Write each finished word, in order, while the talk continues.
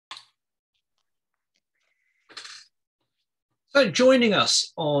So joining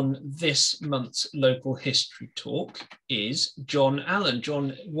us on this month's local history talk is John Allan.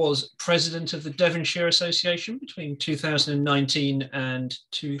 John was president of the Devonshire Association between 2019 and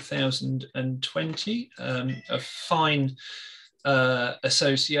 2020, a fine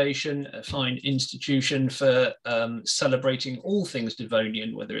association, a fine institution for celebrating all things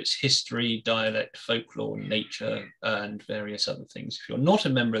Devonian, whether it's history, dialect, folklore, nature, and various other things. If you're not a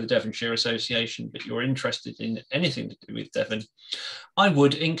member of the Devonshire Association, but you're interested in anything to do with Devon, I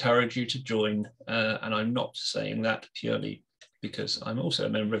would encourage you to join, and I'm not saying that purely because I'm also a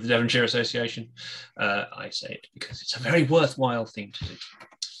member of the Devonshire Association. I say it because it's a very worthwhile thing to do.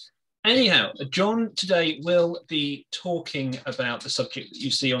 Anyhow, John today will be talking about the subject that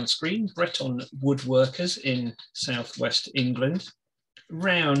you see on screen, Breton woodworkers in southwest England,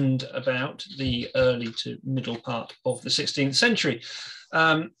 round about the early to middle part of the 16th century,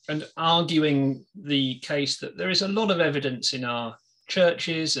 and arguing the case that there is a lot of evidence in our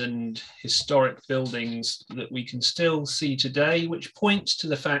churches and historic buildings that we can still see today, which points to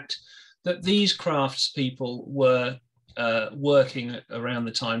the fact that these craftspeople were working around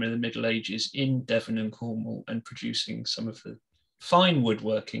the time of the Middle Ages in Devon and Cornwall and producing some of the fine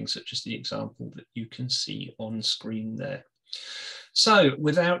woodworking, such as the example that you can see on screen there. So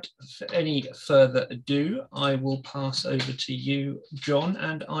without any further ado, I will pass over to you, John,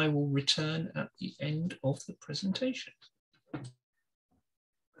 and I will return at the end of the presentation.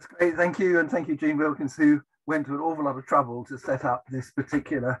 That's great, thank you. And thank you, Jean Wilkins, who went to an awful lot of trouble to set up this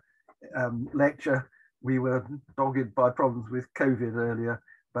particular lecture. We were dogged by problems with COVID earlier,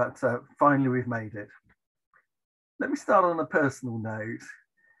 but finally we've made it. Let me start on a personal note.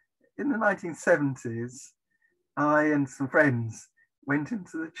 In the 1970s, I and some friends went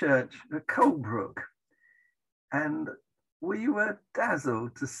into the church at Colebrook, and we were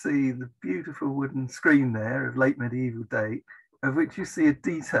dazzled to see the beautiful wooden screen there of late medieval date, of which you see a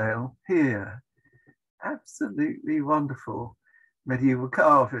detail here. Absolutely wonderful medieval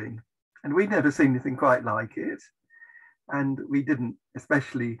carving. And we'd never seen anything quite like it. And we didn't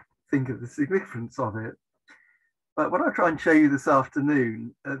especially think of the significance of it. But what I'll try and show you this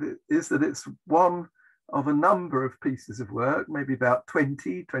afternoon is that it's one of a number of pieces of work, maybe about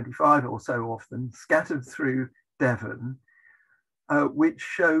 20, 25 or so of them, scattered through Devon, which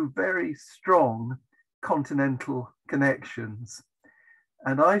show very strong continental connections.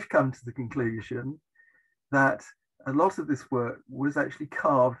 And I've come to the conclusion that a lot of this work was actually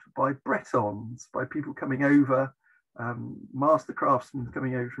carved by Bretons, by people coming over, master craftsmen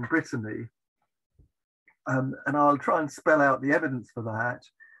coming over from Brittany. And I'll try and spell out the evidence for that.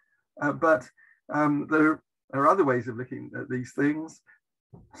 But there are other ways of looking at these things.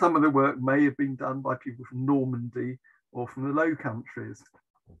 Some of the work may have been done by people from Normandy or from the Low Countries.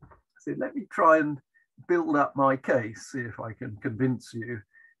 So let me try and build up my case, see if I can convince you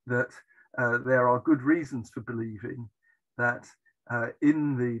that there are good reasons for believing that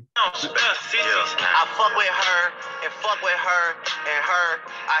in the... I fuck with her and fuck with her and her.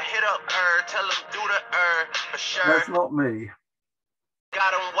 I hit up her, tell him do the for sure. That's not me.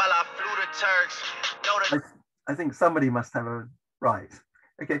 Got him while I flew the Turks. I think somebody must have a... Right.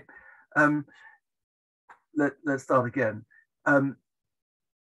 Okay. Let's start again.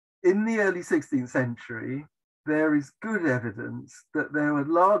 In the early 16th century, there is good evidence that there were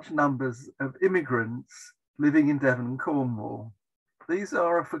large numbers of immigrants living in Devon and Cornwall. These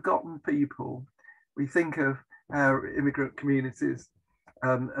are a forgotten people. We think of our immigrant communities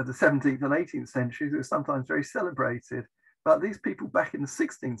of the 17th and 18th centuries, who are sometimes very celebrated. But these people back in the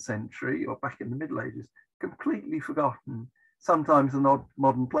 16th century or back in the Middle Ages, completely forgotten. Sometimes an odd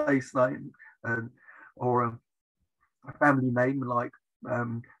modern place name or a family name like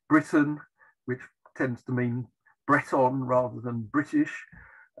Briton, which tends to mean Breton rather than British,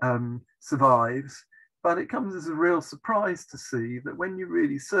 survives. But it comes as a real surprise to see that when you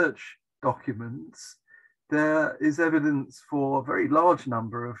really search documents, there is evidence for a very large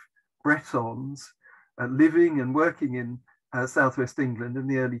number of Bretons living and working in southwest England in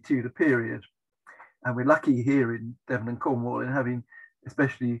the early Tudor period. And we're lucky here in Devon and Cornwall in having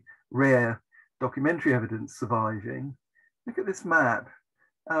especially rare documentary evidence surviving. Look at this map.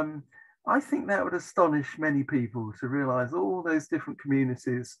 I think that would astonish many people to realise all those different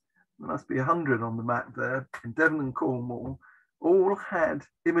communities, there must be 100 on the map there, in Devon and Cornwall, all had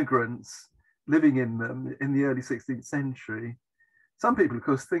immigrants living in them in the early 16th century. Some people, of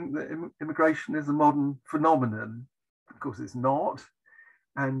course, think that immigration is a modern phenomenon. Of course, it's not.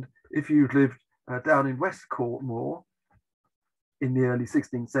 And if you've lived down in West Cornwall in the early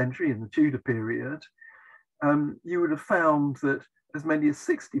 16th century, in the Tudor period, you would have found that as many as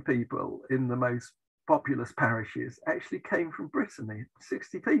 60 people in the most populous parishes actually came from Brittany.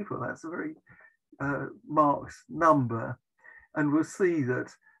 60 people, that's a very marked number. And we'll see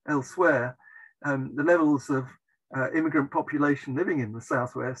that elsewhere, the levels of immigrant population living in the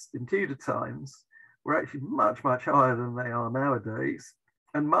southwest in Tudor times were actually much, much higher than they are nowadays,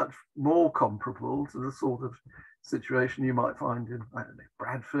 and much more comparable to the sort of situation you might find in, I don't know,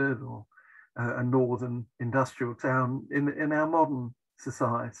 Bradford or a northern industrial town in our modern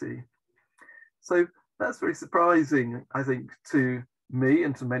society. So that's very surprising, I think, to me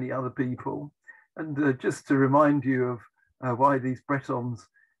and to many other people. And just to remind you of why these Bretons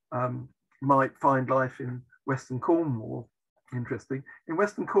might find life in Western Cornwall interesting. In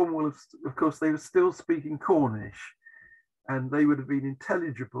Western Cornwall, of course, they were still speaking Cornish, and they would have been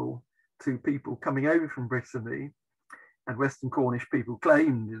intelligible to people coming over from Brittany. And Western Cornish people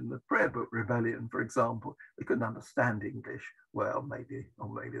claimed in the Prayer Book Rebellion, for example, they couldn't understand English. Well, maybe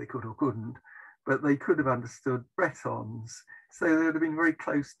they could or couldn't, but they could have understood Bretons. So there would have been a very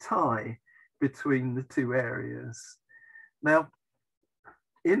close tie between the two areas. Now,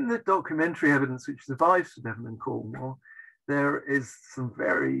 in the documentary evidence which survives for Devon and Cornwall, there is some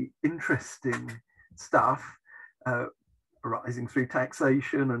very interesting stuff arising through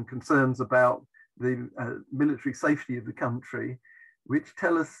taxation and concerns about the military safety of the country, which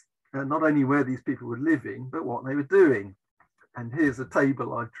tell us not only where these people were living, but what they were doing. And here's a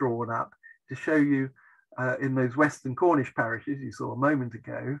table I've drawn up to show you in those Western Cornish parishes you saw a moment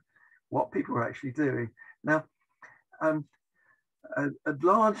ago, what people were actually doing. Now, a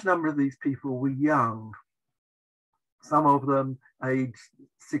large number of these people were young, some of them aged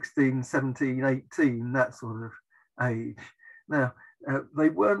 16, 17, 18, that sort of age. Now, they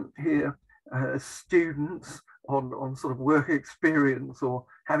weren't here as students on sort of work experience or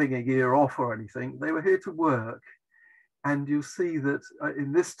having a year off or anything. They were here to work. And you'll see that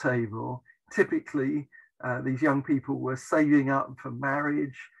in this table, typically these young people were saving up for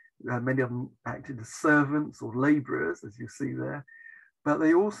marriage. Many of them acted as servants or labourers, as you see there. But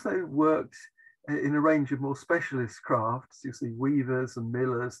they also worked in a range of more specialist crafts. You see weavers and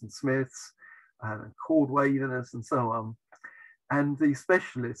millers and smiths and cordwainers and so on. And these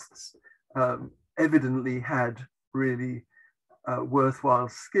specialists evidently had really worthwhile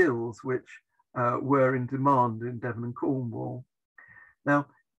skills which were in demand in Devon and Cornwall. Now,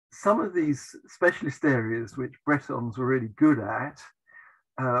 some of these specialist areas which Bretons were really good at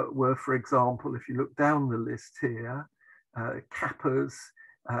were, for example, if you look down the list here, cappers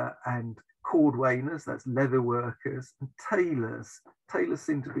and cordwainers, that's leather workers, and tailors. Tailors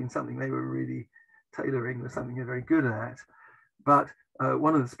seem to have been something they were really, tailoring was something they're very good at. But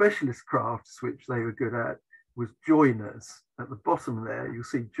one of the specialist crafts which they were good at was joiners. At the bottom there, you'll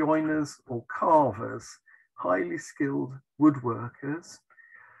see joiners or carvers, highly skilled woodworkers.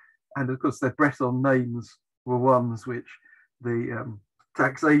 And of course, their Breton names were ones which the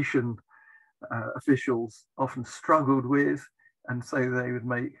taxation officials often struggled with. And so they would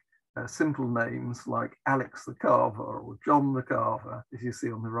make simple names like Alex the Carver or John the Carver, as you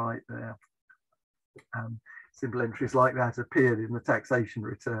see on the right there. Simple entries like that appeared in the taxation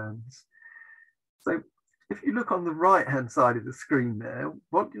returns. So if you look on the right-hand side of the screen there,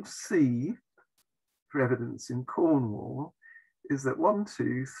 what you'll see for evidence in Cornwall is that 1,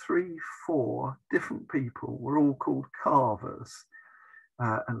 2, 3, 4 different people were all called carvers.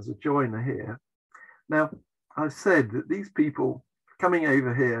 And there's a joiner here. Now, I've said that these people coming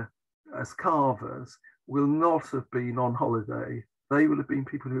over here as carvers will not have been on holiday. They will have been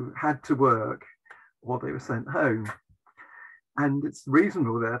people who had to work or they were sent home. And it's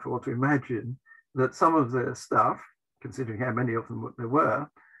reasonable, therefore, to imagine that some of their stuff, considering how many of them there were,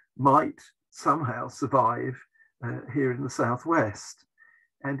 might somehow survive here in the southwest.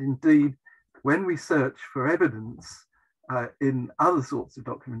 And indeed, when we search for evidence in other sorts of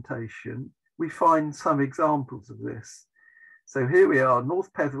documentation, we find some examples of this. So here we are,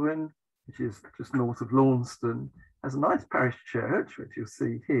 North Petherwin, which is just north of Launceston, has a nice parish church, which you'll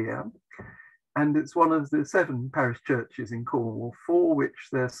see here. And it's one of the 7 parish churches in Cornwall for which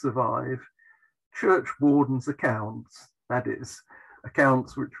there survive church wardens' accounts, that is,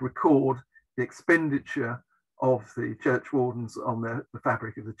 accounts which record the expenditure of the church wardens on the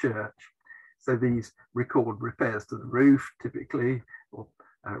fabric of the church. So these record repairs to the roof, typically, or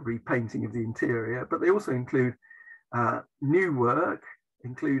repainting of the interior, but they also include new work,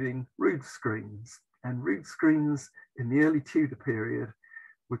 including rood screens. And rood screens in the early Tudor period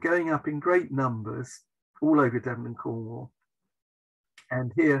were going up in great numbers all over Devon and Cornwall.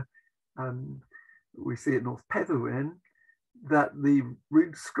 And here we see at North Petherwin that the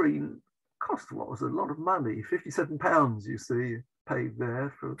rood screen cost what was a lot of money, £57 you see paid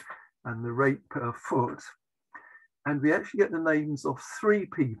there for and the rate per foot. And we actually get the names of 3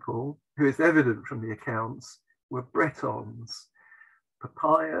 people who, it's evident from the accounts, were Bretons: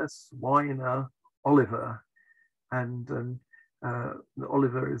 Papias, Weiner, Oliver. And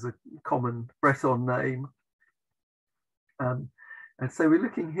Oliver is a common Breton name. And so we're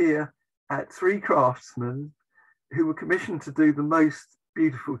looking here at 3 craftsmen who were commissioned to do the most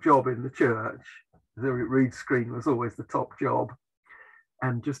beautiful job in the church. The rood screen was always the top job,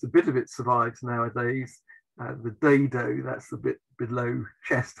 and just a bit of it survives nowadays. The dado, that's the bit below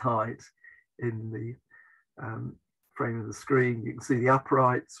chest height in the frame of the screen. You can see the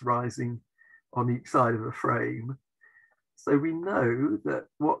uprights rising on each side of the frame. So we know that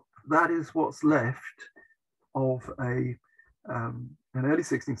that is what's left of an early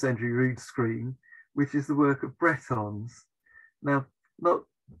 16th century rood screen, which is the work of Bretons. Now, not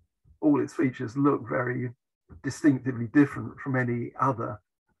all its features look very distinctively different from any other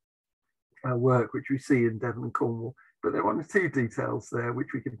work which we see in Devon and Cornwall, but there are 1 or 2 details there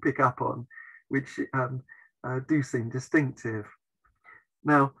which we can pick up on, which do seem distinctive.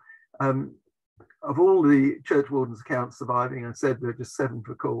 Now, of all the churchwardens' accounts surviving, I said there are just 7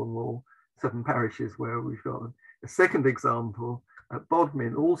 for Cornwall, 7 parishes where we've got them. A second example at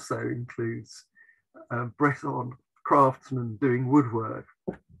Bodmin also includes Breton craftsmen doing woodwork.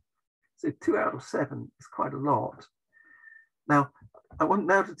 So 2 out of 7 is quite a lot. Now, I want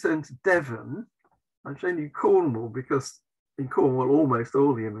now to turn to Devon. I'm showing you Cornwall because in Cornwall, almost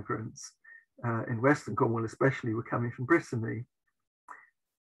all the immigrants, in Western Cornwall especially, were coming from Brittany.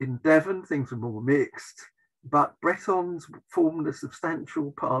 In Devon, things were more mixed, but Bretons formed a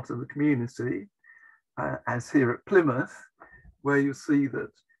substantial part of the community, as here at Plymouth, where you see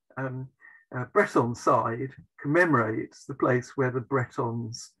that Breton side commemorates the place where the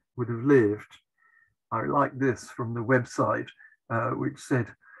Bretons would have lived. I like this from the website, which said,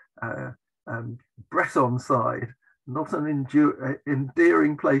 Breton side, not an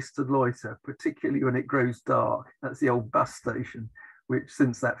endearing place to loiter, particularly when it grows dark. That's the old bus station, which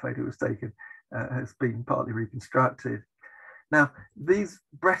since that photo was taken has been partly reconstructed. Now, these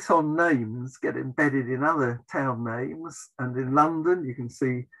Breton names get embedded in other town names, and in London you can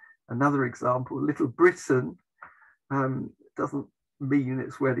see another example. Little Britain doesn't mean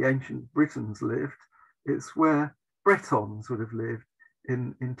it's where the ancient Britons lived, it's where Bretons would have lived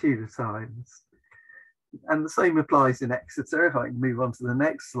in Tudor times. And the same applies in Exeter. If I can move on to the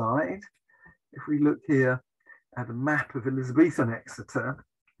next slide. If we look here at a map of Elizabethan Exeter,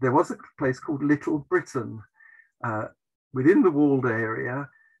 there was a place called Little Britain within the walled area,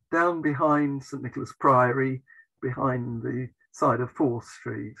 down behind St Nicholas Priory, behind the side of 4th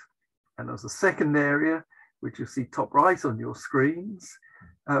Street. And there's a second area, which you see top right on your screens,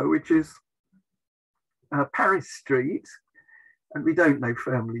 which is Paris Street. And we don't know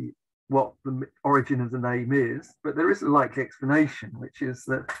firmly what the origin of the name is, but there is a likely explanation, which is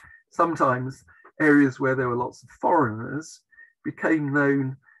that sometimes areas where there were lots of foreigners became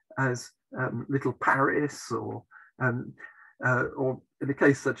known as Little Paris, or in a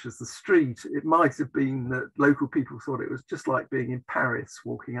case such as the street, it might have been that local people thought it was just like being in Paris,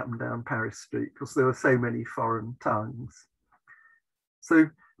 walking up and down Paris Street, because there were so many foreign tongues. So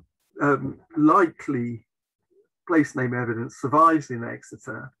likely place name evidence survives in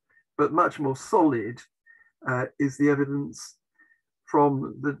Exeter, but much more solid is the evidence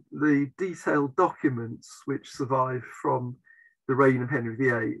from the detailed documents which survive from the reign of Henry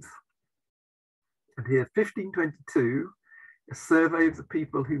VIII. And here, 1522, a survey of the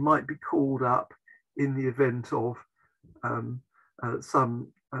people who might be called up in the event of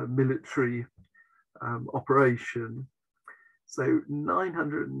some military operation. So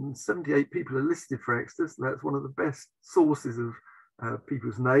 978 people are listed for Exeter. So that's one of the best sources of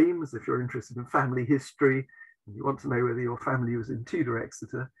people's names. If you're interested in family history and you want to know whether your family was in Tudor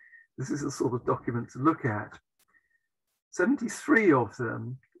Exeter, this is a sort of document to look at. 73 of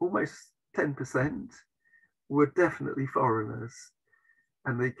them, almost 10%, were definitely foreigners.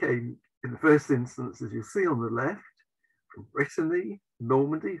 And they came, in the first instance, as you see on the left, from Brittany,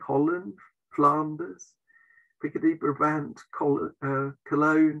 Normandy, Holland, Flanders, Picardy, Brabant,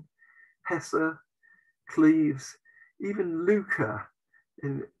 Cologne, Hesse, Cleves, even Lucca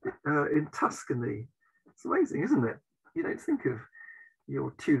in Tuscany. It's amazing, isn't it? You don't think of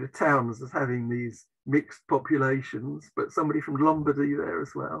your Tudor towns as having these mixed populations, but somebody from Lombardy there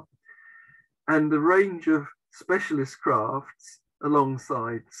as well. And a range of specialist crafts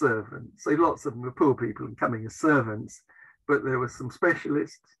alongside servants. So lots of them were poor people and coming as servants, but there were some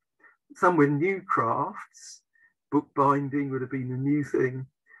specialists, some were new crafts. Bookbinding would have been a new thing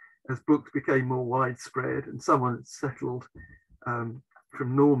as books became more widespread, and someone had settled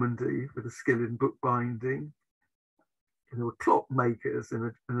from Normandy with a skill in bookbinding. And there were clockmakers in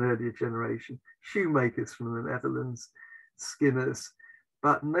an earlier generation, shoemakers from the Netherlands, skinners.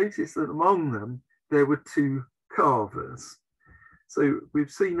 But notice that among them, there were 2 carvers. So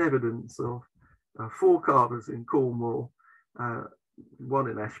we've seen evidence of 4 carvers in Cornwall, 1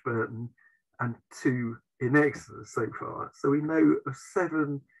 in Ashburton, and 2 in Exeter so far. So we know of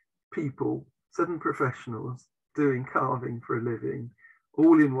 7 people, 7 professionals doing carving for a living,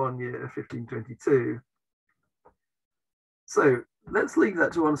 all in one year, 1522. So let's leave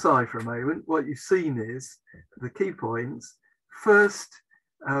that to one side for a moment. What you've seen is the key points. First,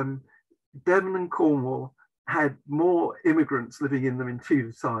 Devon and Cornwall had more immigrants living in them in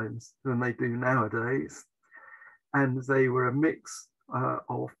Tudor times than they do nowadays. And they were a mix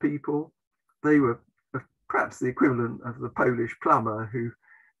of people. They were perhaps the equivalent of the Polish plumber who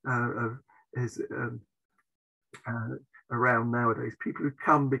is around nowadays. People who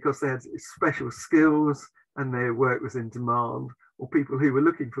come because they had special skills and their work was in demand, or people who were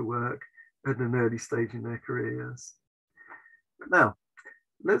looking for work at an early stage in their careers. Now,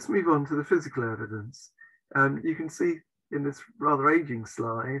 let's move on to the physical evidence. You can see in this rather aging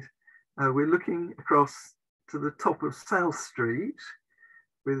slide, we're looking across to the top of South Street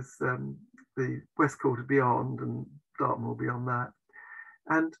with the West Quarter beyond and Dartmoor beyond that.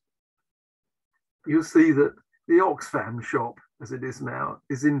 And you'll see that the Oxfam shop, as it is now,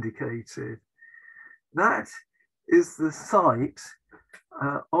 is indicated. That is the site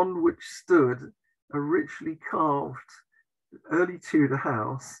on which stood a richly carved early Tudor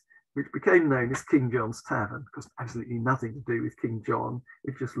house, which became known as King John's Tavern, because absolutely nothing to do with King John,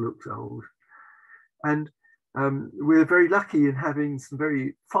 it just looked old. And we're very lucky in having some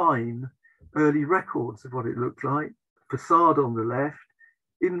very fine early records of what it looked like. Facade on the left,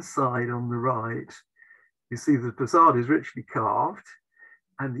 inside on the right. You see the facade is richly carved,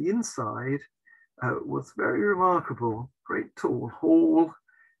 and the inside was very remarkable. Great tall hall,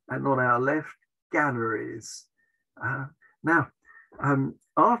 and on our left, galleries. Now,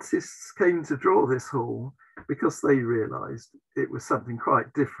 artists came to draw this hall because they realized it was something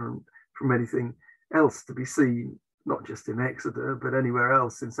quite different from anything else to be seen, not just in Exeter, but anywhere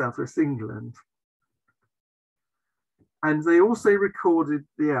else in Southwest England. And they also recorded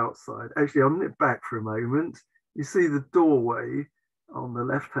the outside. Actually, I'll nip back for a moment. You see the doorway on the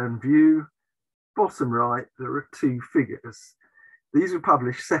left-hand view. Bottom right, there are 2 figures. These were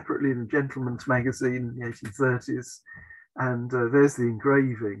published separately in a gentleman's magazine in the 1830s. And there's the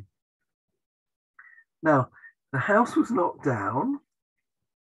engraving. Now, the house was knocked down,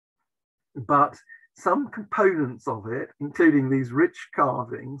 but some components of it, including these rich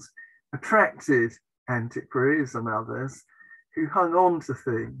carvings, attracted antiquaries and others who hung on to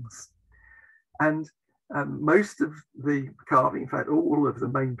things. And most of the carving, in fact, all of the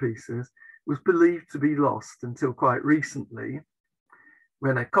main pieces, was believed to be lost until quite recently,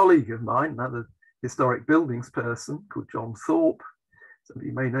 when a colleague of mine, another historic buildings person called John Thorpe, some of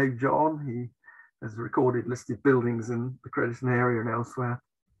you may know John, he has recorded listed buildings in the Crediton area and elsewhere.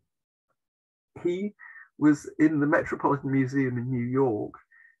 He was in the Metropolitan Museum in New York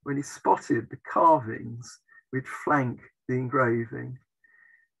when he spotted the carvings which flank the engraving.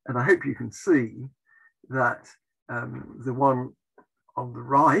 And I hope you can see that the one on the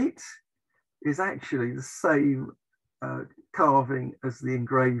right is actually the same carving as the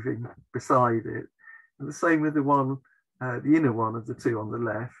engraving beside it, and the same with the one, the inner one of the 2 on the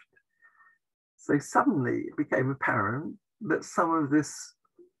left. So suddenly it became apparent that some of this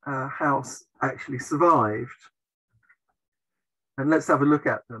house actually survived. And let's have a look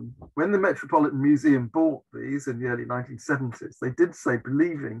at them. When the Metropolitan Museum bought these in the early 1970s, they did so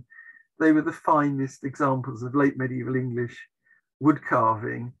believing they were the finest examples of late medieval English wood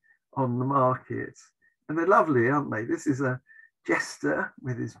carving on the market. And they're lovely, aren't they? This is a jester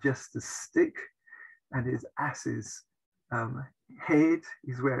with his jester's stick and his ass's head.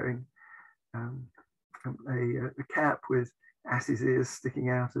 He's wearing a cap with ass's ears sticking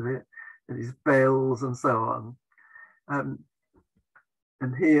out of it, and his bells and so on.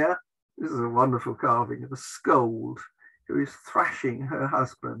 And here, this is a wonderful carving of a scold who is thrashing her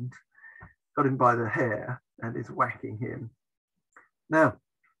husband, got him by the hair and is whacking him. Now,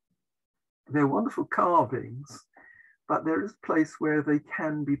 they're wonderful carvings, but there is a place where they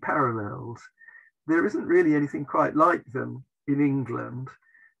can be paralleled. There isn't really anything quite like them in England,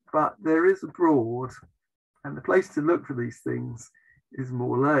 but there is abroad, and the place to look for these things is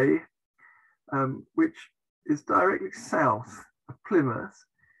Morlaix, which is directly south of Plymouth,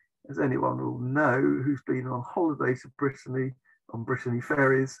 as anyone will know who's been on holiday to Brittany on Brittany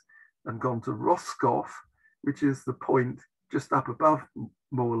ferries and gone to Roscoff, which is the point just up above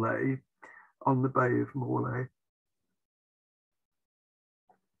Morlaix on the Bay of Morlaix.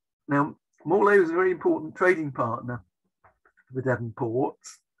 Now, Morlaix was a very important trading partner for the Devon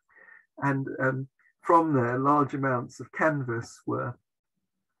ports, and from there, large amounts of canvas were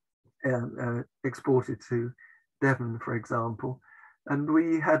exported to Devon, for example, and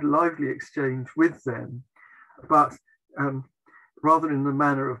we had lively exchange with them, but rather in the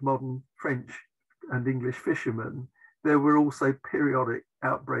manner of modern French and English fishermen, there were also periodic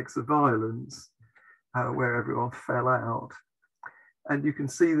outbreaks of violence where everyone fell out. And you can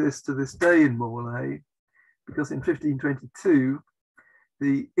see this to this day in Morlaix, because in 1522,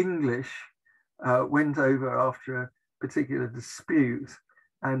 the English went over after a particular dispute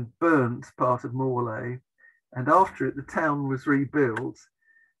and burnt part of Morlaix. And after it, the town was rebuilt.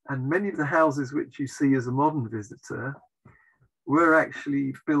 And many of the houses which you see as a modern visitor were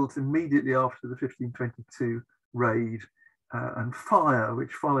actually built immediately after the 1522 raid and fire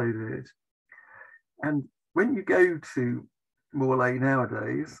which followed it. And when you go to Morlaix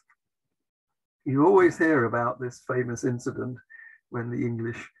nowadays, you always hear about this famous incident when the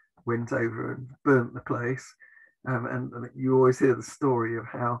English went over and burnt the place. And you always hear the story of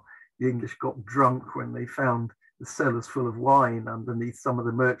how the English got drunk when they found the cellars full of wine underneath some of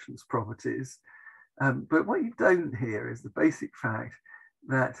the merchants' properties. But what you don't hear is the basic fact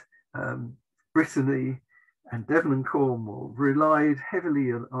that Brittany and Devon and Cornwall relied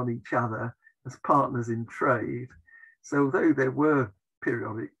heavily on each other as partners in trade. So although there were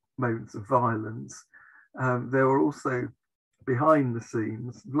periodic moments of violence, there were also behind the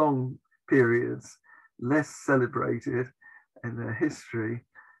scenes long periods less celebrated in their history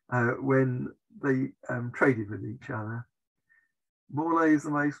when they traded with each other. Morlaix is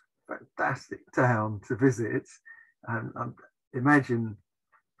the most fantastic town to visit, and imagine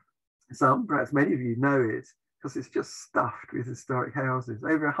perhaps many of you know it, because it's just stuffed with historic houses,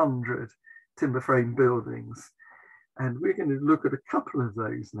 over 100 timber frame buildings. And we're going to look at a couple of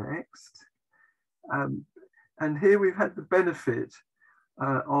those next. And here we've had the benefit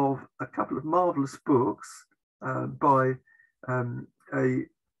of a couple of marvelous books by an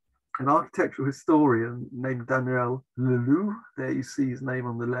architectural historian named Daniel Leloup. There you see his name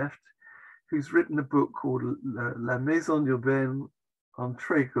on the left, who's written a book called La Maison Urbaine en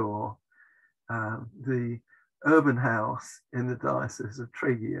Trégor, the urban house in the Diocese of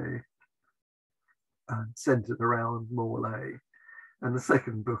Tréguier, centered around Morlaix. And the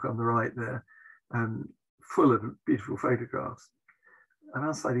second book on the right there, full of beautiful photographs. And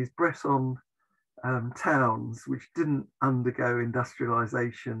outside these Breton towns which didn't undergo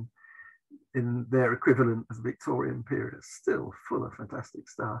industrialization in their equivalent of the Victorian period, still full of fantastic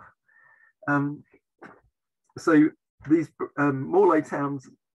stuff. So these Morlaix towns,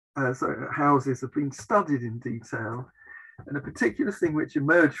 houses have been studied in detail, and a particular thing which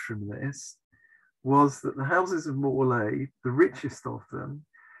emerged from this was that the houses of Morlaix, the richest of them,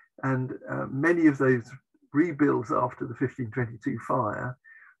 and many of those rebuilt after the 1522 fire,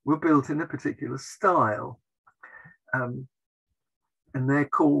 were built in a particular style. And they're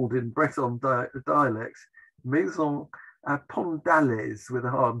called in Breton dialect maison à pont d'allées, with a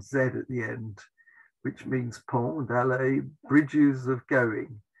hard Z at the end, which means pont d'allées, bridges of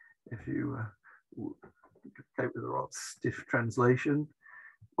going, if you cope with a rather stiff translation.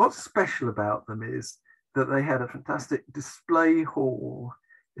 What's special about them is that they had a fantastic display hall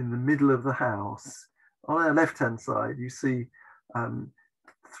in the middle of the house. On our left-hand side, you see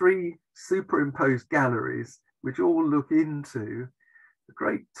 3 superimposed galleries, which all look into a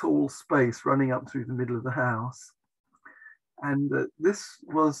great tall space running up through the middle of the house. And this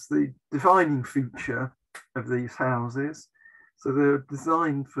was the defining feature of these houses. So they're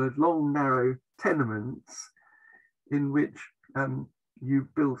designed for long, narrow tenements in which you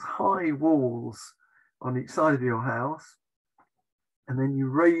built high walls on each side of your house, and then you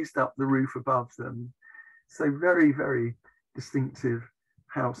raised up the roof above them. So very, very distinctive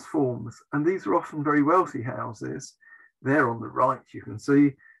house forms. And these are often very wealthy houses. There on the right, you can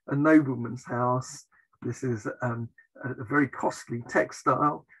see a nobleman's house. This is a very costly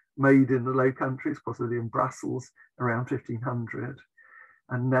textile made in the Low Countries, possibly in Brussels, around 1500.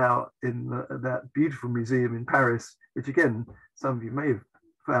 And now in that beautiful museum in Paris, which again, some of you may have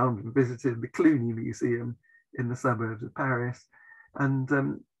found and visited, the Cluny Museum in the suburbs of Paris. And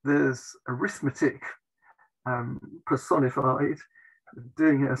there's arithmetic personified,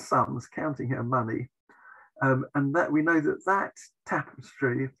 doing her sums, counting her money. And that we know that that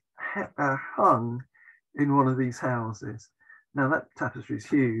tapestry hung in one of these houses. Now that tapestry is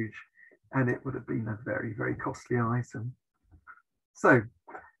huge, and it would have been a very, very costly item. So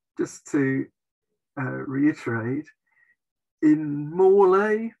just to reiterate, in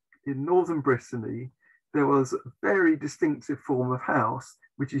Morlaix, in northern Brittany, there was a very distinctive form of house,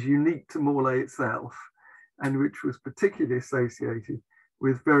 which is unique to Morlaix itself, and which was particularly associated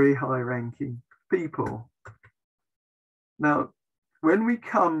with very high-ranking people. Now, when we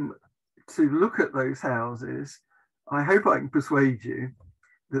come to look at those houses, I hope I can persuade you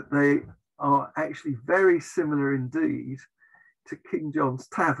that they are actually very similar indeed to King John's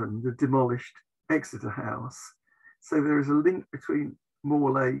Tavern, the demolished Exeter house. So there is a link between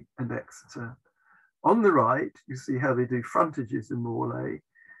Morlaix and Exeter. On the right, you see how they do frontages in Morlaix.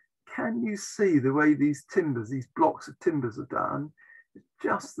 Can you see the way these timbers, these blocks of timbers are done? It's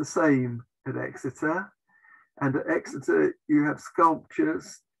just the same at Exeter. And at Exeter, you have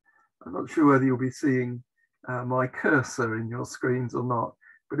sculptures. I'm not sure whether you'll be seeing my cursor in your screens or not,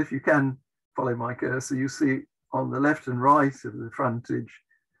 but if you can follow my cursor, you see on the left and right of the frontage,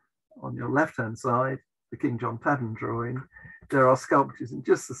 on your left-hand side, the King John Tavern drawing, there are sculptures in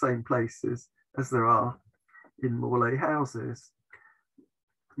just the same places as there are in Morlaix houses.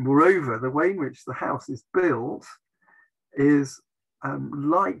 Moreover, the way in which the house is built is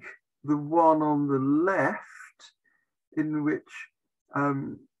like the one on the left, in which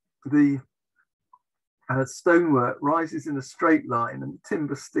the stonework rises in a straight line and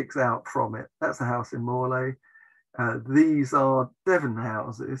timber sticks out from it. That's a house in Morlaix. These are Devon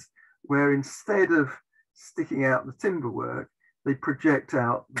houses, where instead of sticking out the timber work, they project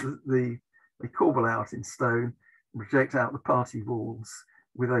out they corbel out in stone and project out the party walls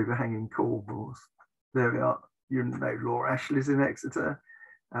with overhanging corbels. There we are. You know Laura Ashley's in Exeter.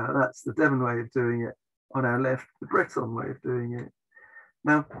 That's the Devon way of doing it. On our left, the Breton way of doing it.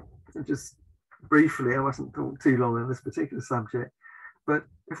 Now, just briefly, I mustn't talk too long on this particular subject, but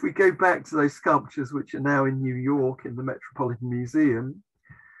if we go back to those sculptures which are now in New York in the Metropolitan Museum,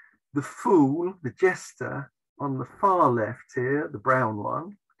 the fool, the jester, on the far left here, the brown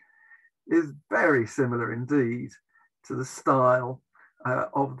one, is very similar indeed to the style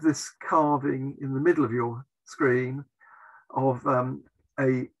of this carving in the middle of your screen of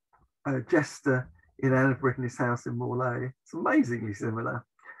a jester in Anne of Brittany's house in Morlaix. It's amazingly similar.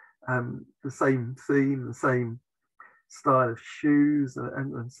 The same theme, the same style of shoes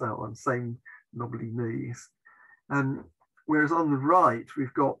and so on, same knobbly knees. Whereas on the right,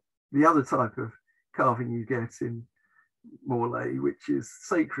 we've got the other type of carving you get in Morlaix, which is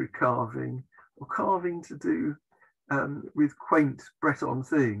sacred carving, or carving to do with quaint Breton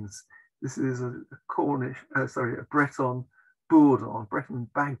things. This is a Breton bourdon, Breton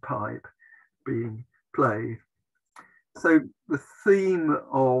bagpipe being played. So the theme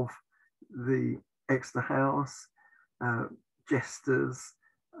of the Exeter house, jesters,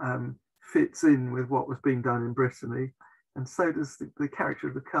 fits in with what was being done in Brittany, and so does the character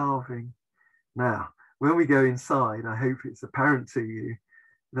of the carving. Now, when we go inside, I hope it's apparent to you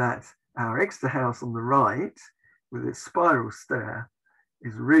that our Exeter house on the right, with its spiral stair,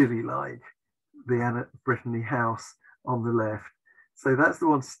 is really like the Anne of Brittany house on the left. So that's the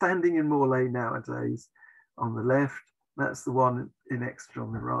one standing in Morlaix nowadays on the left. That's the one in Exeter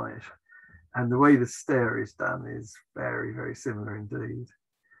on the right. And the way the stair is done is very, very similar indeed.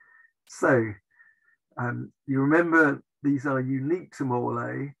 So you remember these are unique to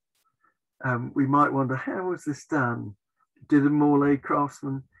Morlaix. We might wonder, how was this done? Did a Morlaix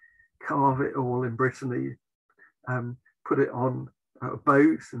craftsman carve it all in Brittany, put it on a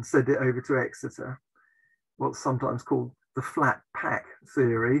boat and send it over to Exeter? What's sometimes called the flat pack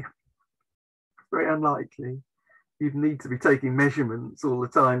theory. Very unlikely. You'd need to be taking measurements all the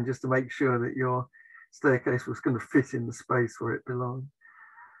time just to make sure that your staircase was going to fit in the space where it belonged.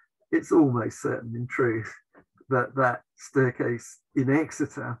 It's almost certain, in truth, that that staircase in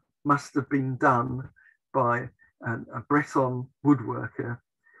Exeter must have been done by a Breton woodworker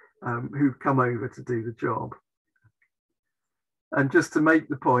who'd come over to do the job. And just to make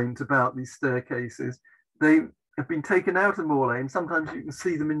the point about these staircases, they have been taken out of Morlaix, and sometimes you can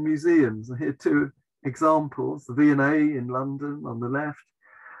see them in museums. And here are two examples: the V&A in London on the left,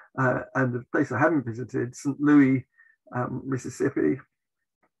 and the place I haven't visited, St. Louis, Mississippi,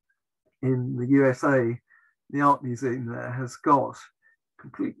 in the USA. The art museum there has got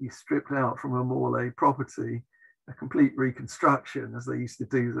completely stripped out from a Morlaix property, a complete reconstruction, as they used to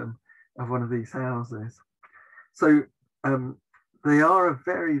do them, of one of these houses. So they are a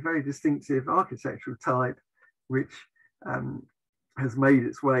very, very distinctive architectural type, which has made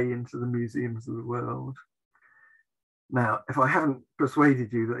its way into the museums of the world. Now, if I haven't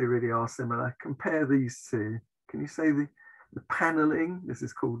persuaded you that they really are similar, compare these two. Can you say the paneling? This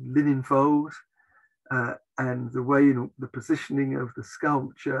is called linen fold, and the way in the positioning of the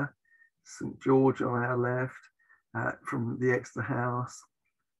sculpture, St. George on our left, from the Exeter House,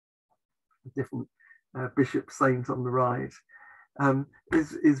 a different bishop saint on the right,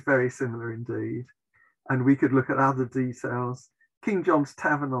 is very similar indeed. And we could look at other details. King John's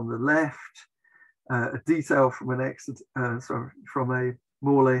Tavern on the left, a detail from from a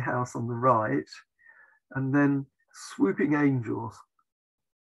Morley house on the right, and then swooping angels.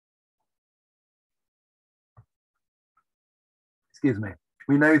 Excuse me.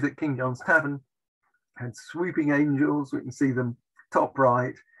 We know that King John's Tavern had swooping angels. We can see them top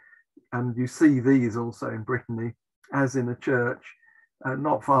right, and you see these also in Brittany, as in a church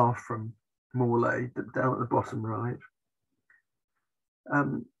not far from Morley, down at the bottom right.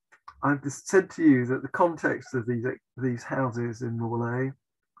 I've just said to you that the context of these houses in Morley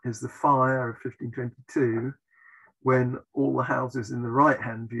is the fire of 1522, when all the houses in the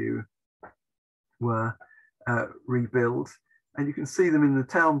right-hand view were rebuilt. And you can see them in the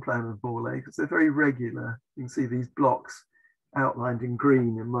town plan of Morley because they're very regular. You can see these blocks outlined in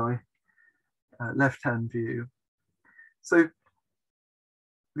green in my left-hand view. So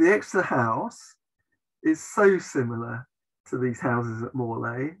the Exeter House is so similar to these houses at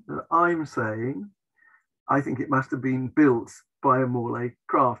Morley that I'm saying I think it must have been built by a Morley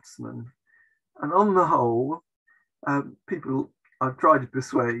craftsman. And on the whole, people I've tried to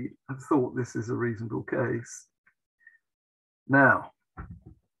persuade have thought this is a reasonable case. Now,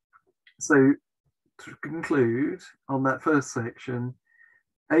 so to conclude on that first section,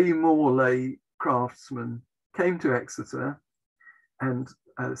 a Morley craftsman came to Exeter and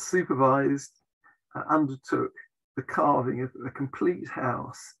supervised, undertook the carving of a complete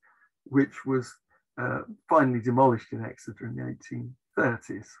house, which was finally demolished in Exeter in the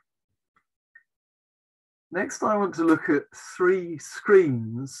 1830s. Next, I want to look at 3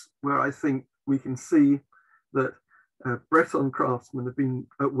 screens where I think we can see that Breton craftsmen have been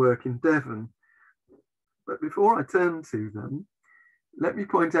at work in Devon. But before I turn to them, let me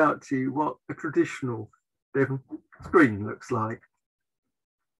point out to you what a traditional Devon screen looks like.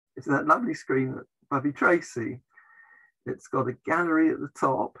 It's that lovely screen at Bubby Tracy. It's got a gallery at the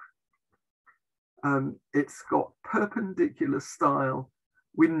top. It's got perpendicular style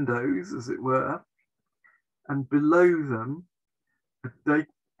windows, as it were, and below them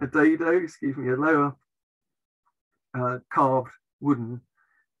a dado, excuse me, a lower carved wooden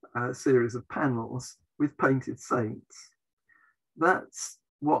series of panels with painted saints. That's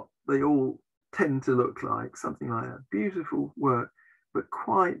what they all tend to look like, something like that. Beautiful work, but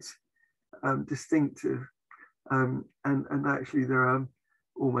quite distinctive. And actually there are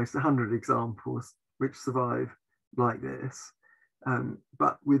almost 100 examples which survive like this,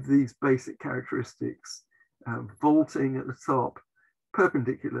 but with these basic characteristics: vaulting at the top,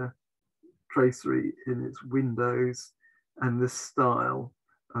 perpendicular tracery in its windows, and this style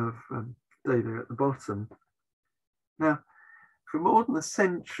of dado at the bottom. Now, for more than a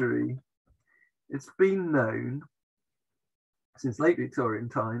century, it's been known since late Victorian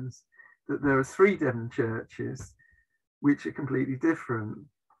times that there are 3 Devon churches which are completely different,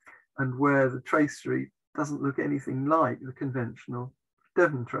 and where the tracery doesn't look anything like the conventional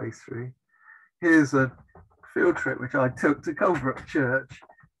Devon tracery. Here's a field trip which I took to Colebrook Church,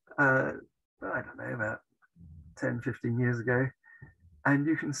 I don't know, about 10, 15 years ago. And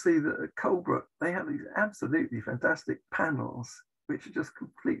you can see that at Colebrook, they have these absolutely fantastic panels, which are just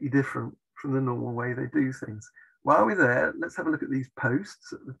completely different from the normal way they do things. While we're there, let's have a look at these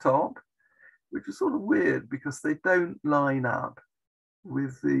posts at the top, which are sort of weird because they don't line up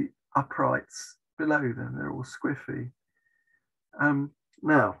with the uprights below them. They're all squiffy.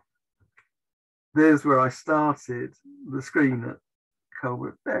 Now, there's where I started, the screen at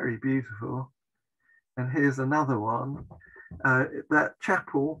Colebrook, very beautiful. And here's another one. That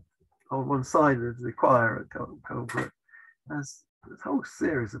chapel on one side of the choir at Colebrook has this whole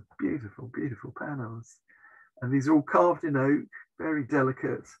series of beautiful, beautiful panels. And these are all carved in oak, very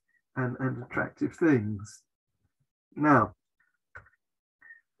delicate and attractive things. Now,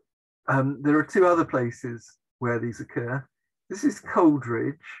 there are 2 other places where these occur. This is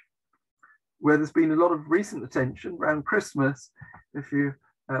Coldridge, where there's been a lot of recent attention around Christmas. If you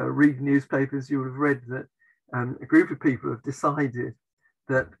read newspapers, you would have read that a group of people have decided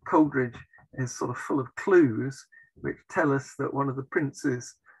that Coldridge is sort of full of clues which tell us that one of the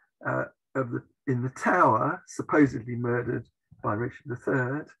princes in the Tower, supposedly murdered by Richard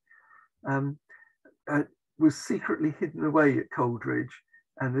III, was secretly hidden away at Coldridge,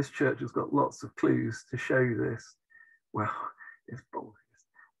 and this church has got lots of clues to show this. Well, it's bonkers.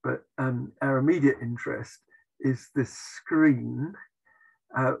 But our immediate interest is this screen,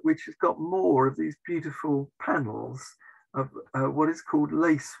 which has got more of these beautiful panels of what is called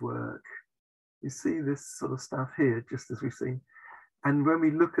lacework. You see this sort of stuff here, just as we've seen. And when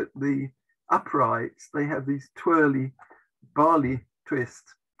we look at the uprights, they have these twirly barley twist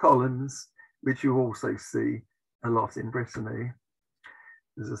columns, which you also see a lot in Brittany.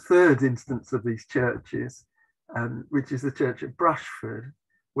 There's a third instance of these churches, which is the church at Brushford,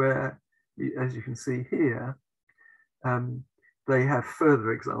 where, as you can see here, they have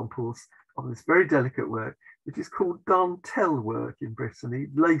further examples of this very delicate work, which is called dentelle work in Brittany,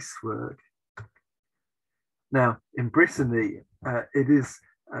 lace work. Now, in Brittany, it is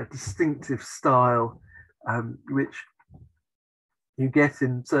a distinctive style, which you get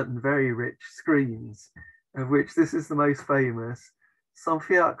in certain very rich screens, of which this is the most famous.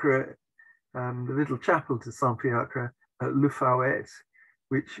 Saint-Fiacre, the little chapel to Saint-Fiacre at Le Fouet,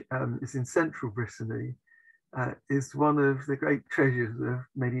 which is in central Brittany, is one of the great treasures of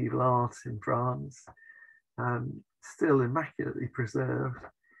medieval art in France, still immaculately preserved.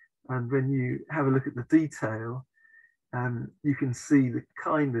 And when you have a look at the detail, you can see the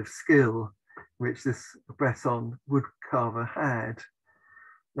kind of skill which this Breton woodcarver had.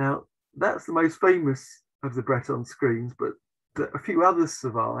 Now, that's the most famous of the Breton screens, but a few others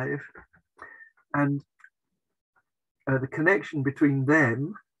survive. And the connection between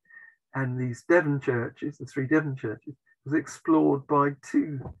them and these Devon churches, the three Devon churches, was explored by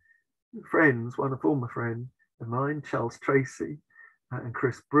two friends, one a former friend of mine, Charles Tracy, and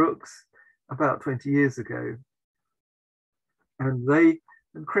Chris Brooks, about 20 years ago. And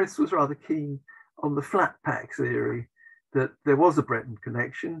Chris was rather keen on the flat pack theory, that there was a Breton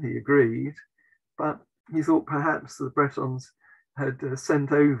connection, he agreed, but he thought perhaps the Bretons had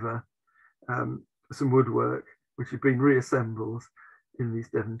sent over some woodwork which had been reassembled in these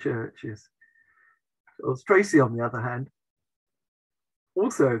Devon churches. Charles Tracy, on the other hand,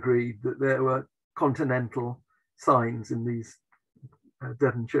 also agreed that there were continental signs in these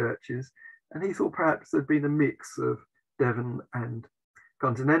Devon churches, and he thought perhaps there'd been a mix of Devon and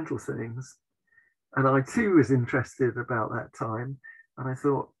continental things. And I too was interested about that time, and I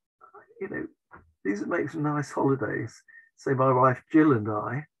thought, you know, these would make some nice holidays. So my wife Jill and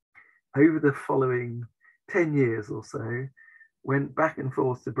I, over the following 10 years or so, went back and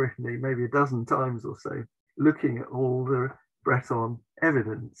forth to Brittany maybe a dozen times or so, looking at all the Breton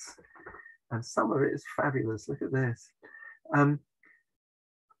evidence. And some of it is fabulous. Look at this.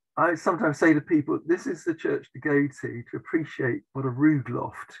 I sometimes say to people, this is the church to go to appreciate what a rood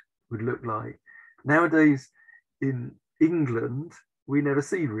loft would look like. Nowadays in England, we never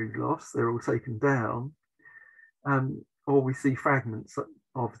see rood lofts, they're all taken down, or we see fragments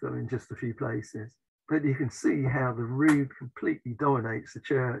of them in just a few places. But you can see how the rood completely dominates the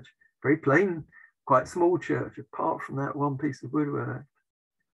church. Very plain, quite small church, apart from that one piece of woodwork.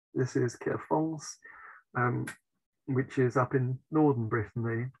 This is Kerfons, which is up in northern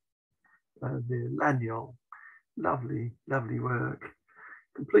Brittany, near Lannion. Lovely, lovely work.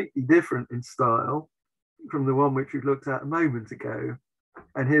 Completely different in style from the one which we looked at a moment ago.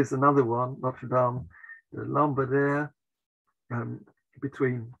 And here's another one, Notre Dame de Lambadère,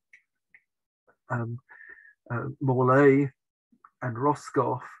 between Morlaix and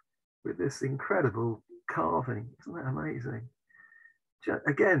Roscoff, with this incredible carving. Isn't that amazing?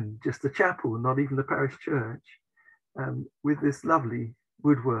 Again, just a chapel, not even the parish church, with this lovely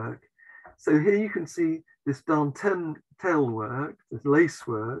woodwork. So here you can see this dentelle work, this lace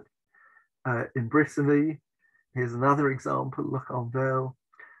work in Brittany. Here's another example, look on Vale,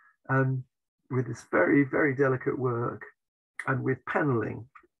 with this very, very delicate work and with panelling.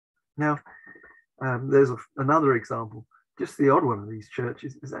 Now, there's another example. Just the odd one of these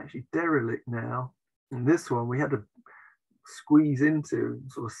churches is actually derelict now. And this one we had to squeeze into,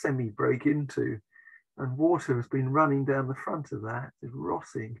 sort of semi-break into, and water has been running down the front of that. It's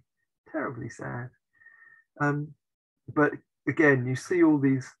rotting, terribly sad. But again, you see all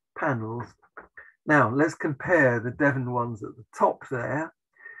these panels. Now, let's compare the Devon ones at the top there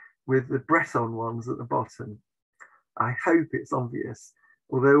with the Breton ones at the bottom. I hope it's obvious.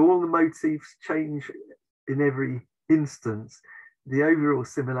 Although all the motifs change in every instance, the overall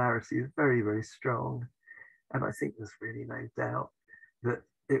similarity is very, very strong. And I think there's really no doubt that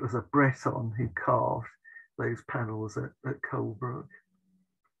it was a Breton who carved those panels at Colebrook.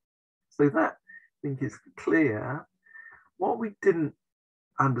 So that, I think, is clear. What we didn't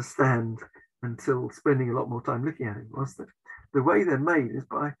understand until spending a lot more time looking at it was that the way they're made is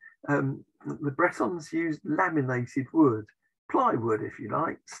by, the Bretons used laminated wood, plywood, if you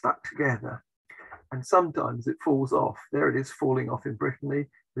like, stuck together. And sometimes it falls off. There it is falling off in Brittany.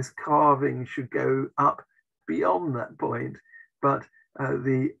 This carving should go up beyond that point, but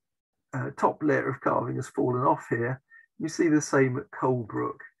the top layer of carving has fallen off here. You see the same at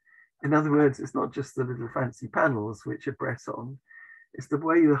Colebrook. In other words, it's not just the little fancy panels which are Breton, it's the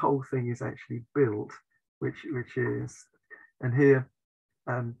way the whole thing is actually built, which is, and here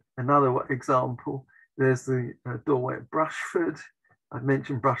another example, there's the doorway at Brushford. I've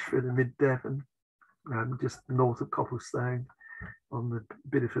mentioned Brushford in mid-Devon, just north of Copplestone on the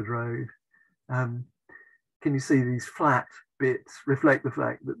Bideford Road. Can you see these flat bits reflect the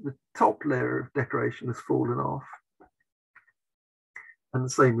fact that the top layer of decoration has fallen off? And the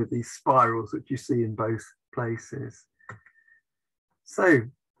same with these spirals which you see in both places. So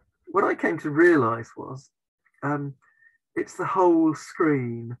what I came to realize was it's the whole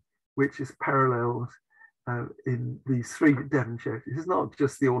screen which is paralleled in these three Devon churches. It's not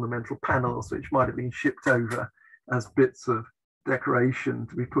just the ornamental panels which might have been shipped over as bits of decoration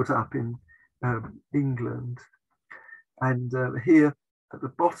to be put up in England. And here at the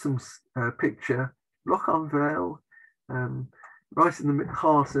bottom picture, Loch-on-Vale, right in the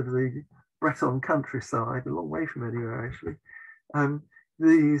heart of the Breton countryside, a long way from anywhere actually.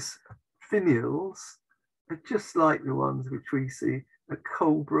 These finials are just like the ones which we see at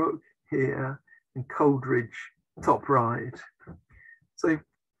Colebrook here and Coldridge top right. So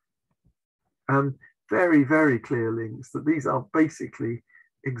very, very clear links that these are basically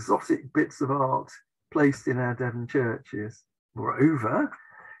exotic bits of art placed in our Devon churches. Moreover,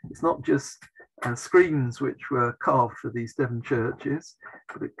 it's not just screens which were carved for these Devon churches,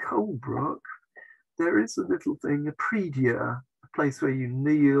 but at Colebrook, there is a little thing, a prie-dieu, a place where you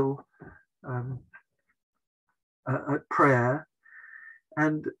kneel at prayer.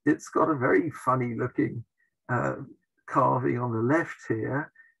 And it's got a very funny looking carving on the left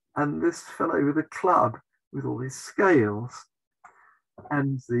here, and this fellow with a club with all his scales.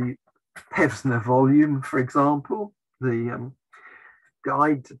 And the Pevsner volume, for example, the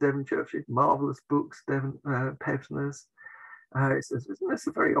Guide to Devon Churches, marvellous books, Devon Pevsner's. It says, isn't this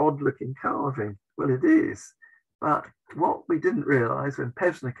a very odd looking carving? Well, it is. But what we didn't realise when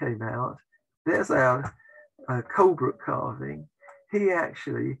Pevsner came out, there's our Colebrook carving. He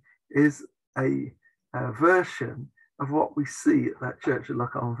actually is a version of what we see at that church at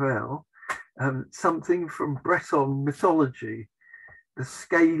Loch-on-Vale, something from Breton mythology, the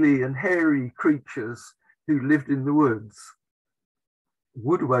scaly and hairy creatures who lived in the woods.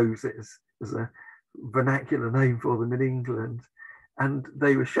 Woodwoses is a vernacular name for them in England. And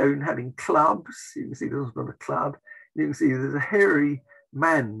they were shown having clubs. You can see this one's got a club. You can see there's a hairy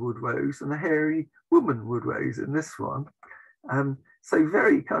man woodwose and a hairy woman woodwose in this one. So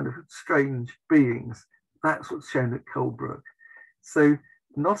very kind of strange beings. That's what's shown at Colebrook. So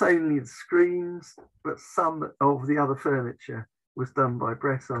not only the screens, but some of the other furniture was done by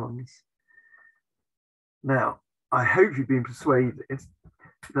Bretons. Now, I hope you've been persuaded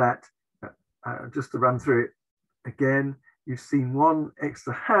that, just to run through it again, you've seen one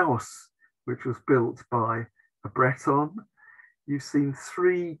extra house which was built by a Breton. You've seen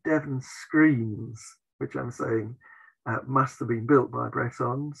 3 Devon screens, which I'm saying must have been built by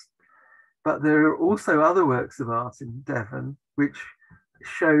Bretons. But there are also other works of art in Devon which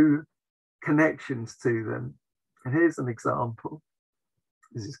show connections to them. And here's an example.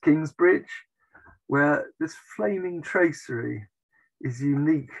 This is Kingsbridge, where this flaming tracery is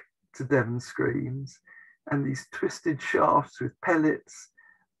unique to Devon screens, and these twisted shafts with pellets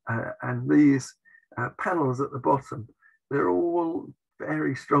and these panels at the bottom, they're all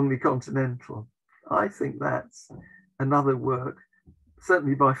very strongly continental. I think that's another work,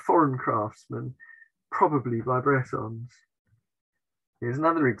 certainly by foreign craftsmen, probably by Bretons. Here's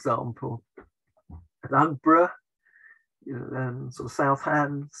another example. At Ugborough, sort of South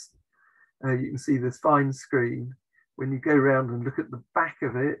Hands, you can see this fine screen. When you go around and look at the back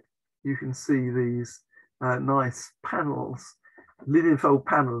of it, you can see these nice panels, linenfold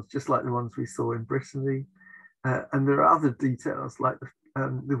panels, just like the ones we saw in Brittany. And there are other details like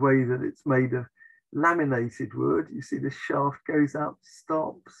the way that it's made of laminated wood. You see the shaft goes up,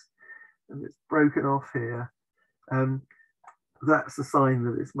 stops, and it's broken off here. That's a sign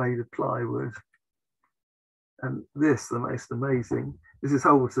that it's made of plywood. And this, the most amazing, this is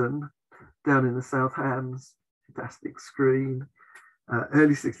Holton, down in the South Hands, fantastic screen,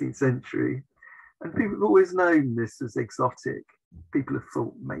 early 16th century. And people have always known this as exotic. People have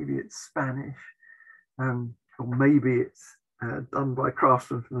thought maybe it's Spanish, or maybe it's done by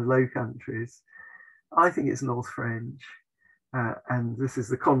craftsmen from the Low Countries. I think it's North French, and this is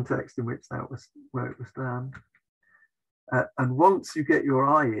the context in which that was where it was done. And once you get your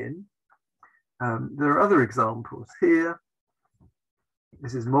eye in, there are other examples here.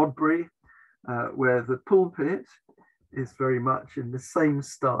 This is Modbury, where the pulpit is very much in the same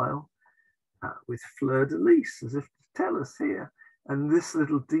style with fleur-de-lis, as if to tell us here. And this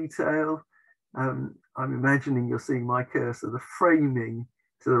little detail, I'm imagining you're seeing my cursor, the framing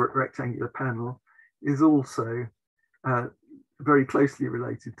to the rectangular panel is also very closely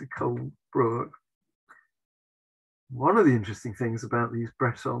related to Colebrook. One of the interesting things about these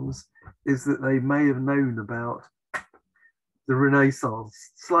Bretons is that they may have known about the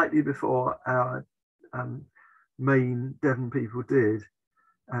Renaissance slightly before our main Devon people did.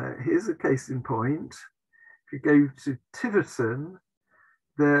 Here's a case in point. If you go to Tiverton,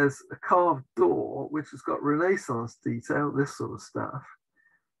 there's a carved door which has got Renaissance detail, this sort of stuff,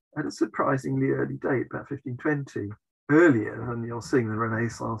 at a surprisingly early date, about 1520, earlier than you're seeing the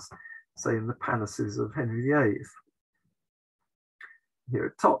Renaissance, say, in the palaces of Henry VIII. Here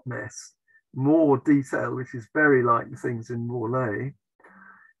at Totnes, more detail, which is very like the things in Morlaix.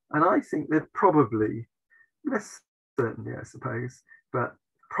 And I think they're probably, less certainly, I suppose, but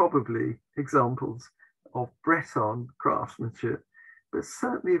probably examples of Breton craftsmanship, but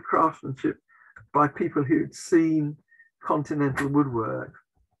certainly of craftsmanship by people who'd seen continental woodwork.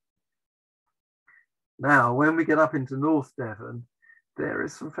 Now, when we get up into North Devon, there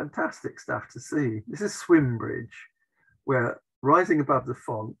is some fantastic stuff to see. This is Swimbridge, where rising above the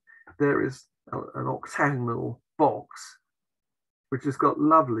font, there is an octagonal box, which has got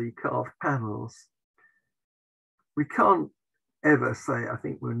lovely carved panels. We can't ever say, I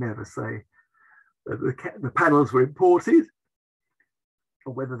think we'll never say, that the panels were imported,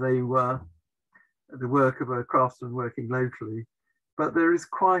 or whether they were the work of a craftsman working locally, but there is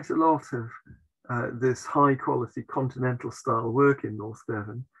quite a lot of this high quality continental style work in North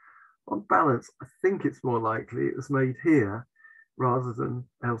Devon. On balance, I think it's more likely it was made here rather than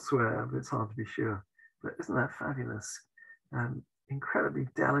elsewhere, but it's hard to be sure. But isn't that fabulous? Incredibly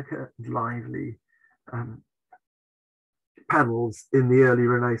delicate, lively panels in the early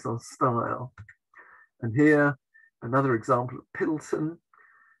Renaissance style. And here, another example of Pilton.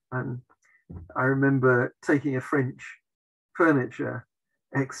 And I remember taking a French furniture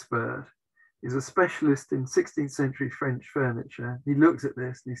expert. He's a specialist in 16th century French furniture. He looked at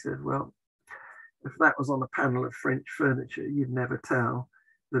this and he said, well, if that was on a panel of French furniture, you'd never tell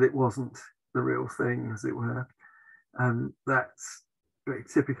that it wasn't the real thing, as it were. And that's very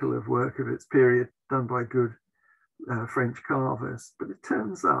typical of work of its period done by good French carvers. But it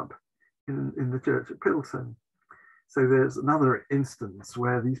turns up in the church at Pilton. So there's another instance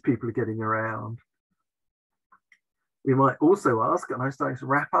where these people are getting around. We might also ask, and I'm starting to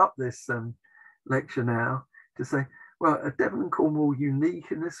wrap up this lecture now, to say, well, are Devon and Cornwall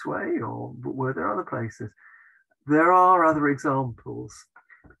unique in this way, or were there other places? There are other examples.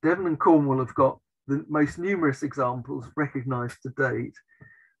 Devon and Cornwall have got the most numerous examples recognised to date,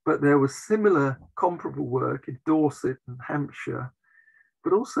 but there was similar comparable work in Dorset and Hampshire,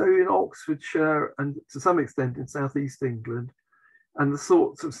 but also in Oxfordshire and to some extent in southeast England. And the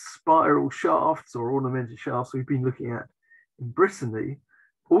sorts of spiral shafts or ornamented shafts we've been looking at in Brittany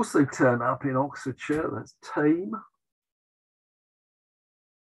also turn up in Oxfordshire. That's Tame.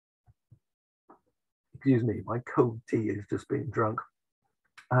 Excuse me, my cold tea is just being drunk.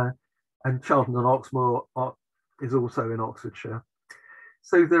 And Charlton and Oxmoor is also in Oxfordshire.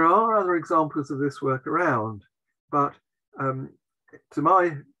 So there are other examples of this work around, but to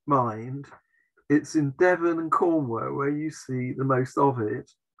my mind, it's in Devon and Cornwall where you see the most of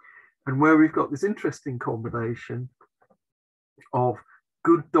it, and where we've got this interesting combination of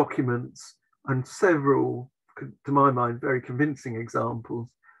good documents and several, to my mind, very convincing examples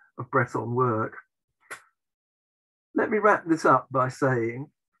of Breton work. Let me wrap this up by saying,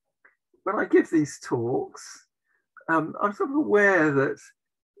 when I give these talks, I'm sort of aware that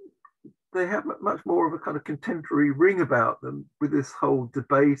they have much more of a kind of contemporary ring about them with this whole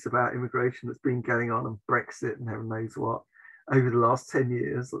debate about immigration that's been going on, and Brexit and heaven knows what over the last 10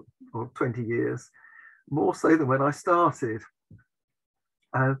 years or 20 years, more so than when I started.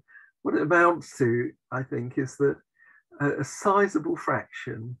 What it amounts to, I think, is that a sizable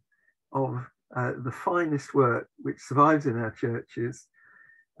fraction of the finest work which survives in our churches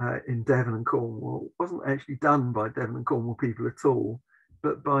in Devon and Cornwall wasn't actually done by Devon and Cornwall people at all,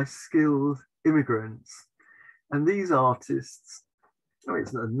 but by skilled immigrants. And these artists,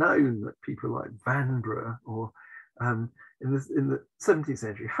 it's known that people like Vanbrugh or in the 17th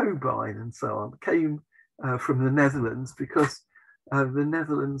century, Holbein and so on, came from the Netherlands because the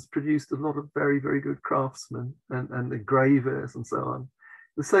Netherlands produced a lot of very, very good craftsmen and engravers and so on.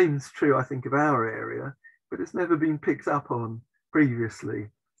 The same is true, I think, of our area, but it's never been picked up on previously.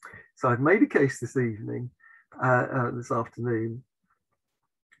 So I've made a case this evening, this afternoon,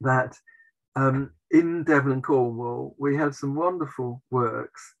 that in Devon and Cornwall, we have some wonderful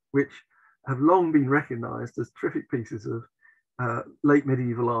works which have long been recognised as terrific pieces of late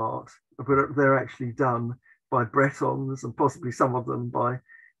medieval art, but they're actually done by Bretons and possibly some of them by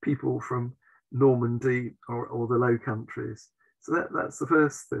people from Normandy or the Low Countries. So that's the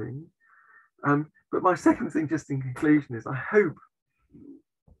first thing. But my second thing, just in conclusion, is I hope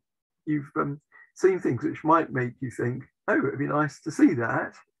you've seen things which might make you think, oh, it'd be nice to see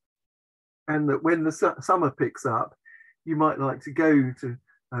that. And that when the summer picks up, you might like to go to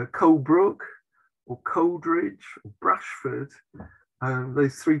Colebrook or Coldridge or Brushford,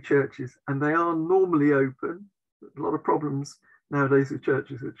 those three churches, and they are normally open. A lot of problems nowadays with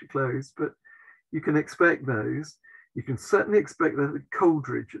churches which are closed, but you can expect those. You can certainly expect that at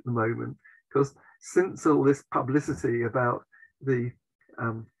Coldridge at the moment, because since all this publicity about the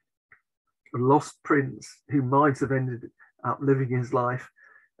lost prince who might have ended up living his life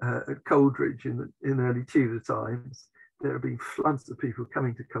at Coldridge in early Tudor times, there have been floods of people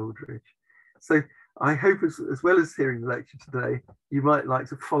coming to Coldridge. So I hope, as well as hearing the lecture today, you might like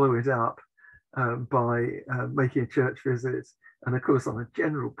to follow it up by making a church visit. And of course, on a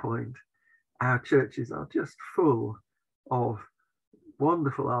general point, our churches are just full of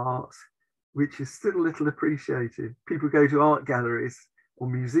wonderful art, which is still little appreciated. People go to art galleries or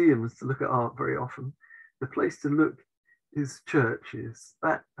museums to look at art very often. The place to look is churches.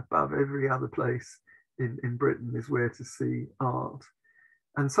 That, above every other place in Britain, is where to see art.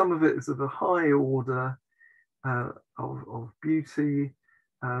 And some of it is of a high order of beauty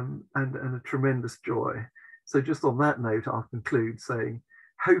and a tremendous joy. So just on that note, I'll conclude saying,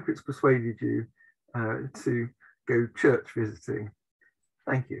 hope it's persuaded you to go church visiting.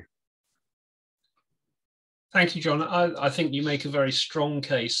 Thank you. Thank you, John. I think you make a very strong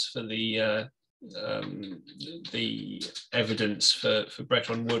case for the evidence for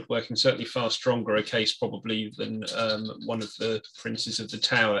Breton woodworking, certainly far stronger a case probably than one of the princes of the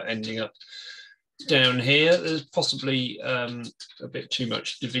Tower ending up down here. There's possibly a bit too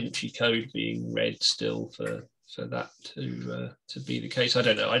much Da Vinci Code being read still for that to be the case. I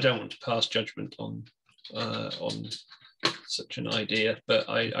don't know. I don't want to pass judgment on such an idea, but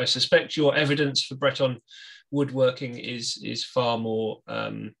I suspect your evidence for Breton woodworking is far more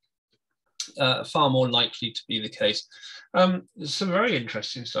likely to be the case. There's some very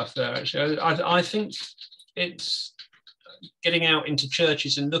interesting stuff there, actually. I think it's getting out into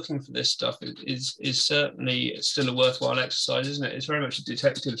churches and looking for this stuff is certainly still a worthwhile exercise, isn't it? It's very much a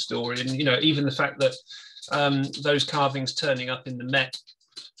detective story, and you know, even the fact that those carvings turning up in the Met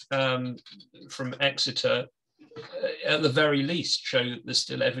from Exeter, at the very least, show that there's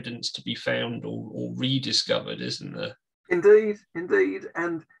still evidence to be found or rediscovered, isn't there? Indeed, indeed.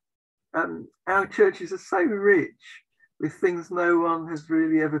 And our churches are so rich with things no one has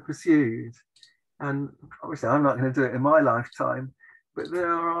really ever pursued. And obviously, I'm not going to do it in my lifetime, but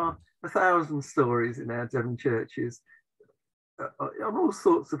there are 1,000 stories in our Devon churches on all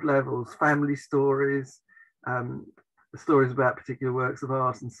sorts of levels, family stories, stories about particular works of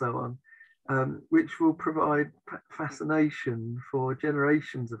art and so on, which will provide fascination for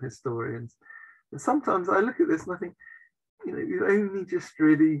generations of historians. And sometimes I look at this and I think, you know, you've only just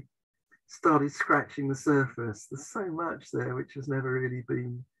really started scratching the surface. There's so much there which has never really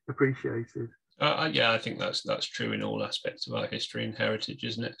been appreciated. Yeah, I think that's true in all aspects of our history and heritage,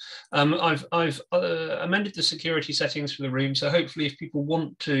 isn't it? I've amended the security settings for the room, so hopefully if people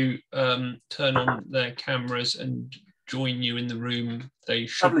want to turn on their cameras and join you in the room, they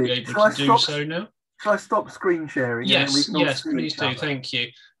should be able to do so now. Shall I stop screen sharing? Yes, yes, please do. Thank you.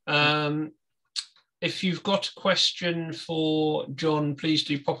 If you've got a question for John, please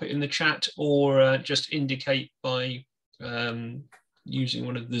do pop it in the chat, or just indicate by using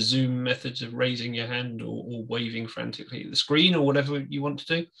one of the Zoom methods of raising your hand or waving frantically at the screen, or whatever you want to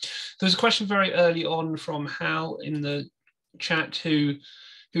do. There's a question very early on from Hal in the chat who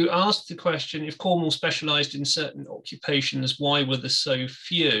asked the question, if Cornwall specialised in certain occupations, why were there so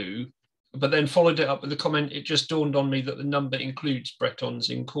few? But then followed it up with a comment, it just dawned on me that the number includes Bretons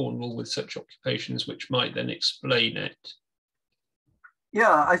in Cornwall with such occupations, which might then explain it.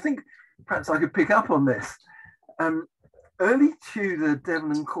 Yeah, I think perhaps I could pick up on this. Early Tudor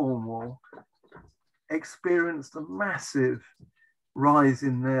Devon and Cornwall experienced a massive rise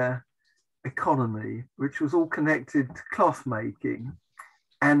in their economy, which was all connected to cloth making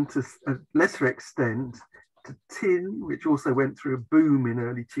and to a lesser extent to tin, which also went through a boom in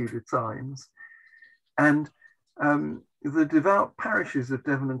early Tudor times. And the devout parishes of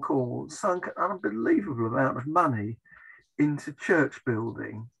Devon and Cornwall sunk an unbelievable amount of money into church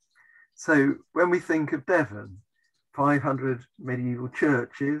building. So when we think of Devon, 500 medieval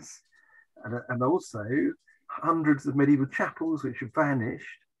churches and also hundreds of medieval chapels which have vanished.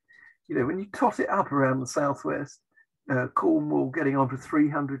 You know, when you tot it up around the southwest, Cornwall getting on to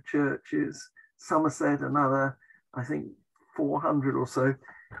 300 churches, Somerset another, I think 400 or so.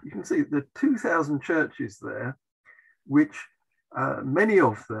 You can see the 2,000 churches there, which many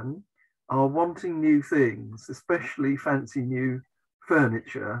of them are wanting new things, especially fancy new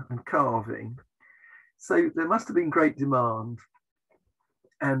furniture and carving. So there must have been great demand,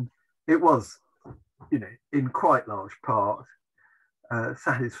 and it was, you know, in quite large part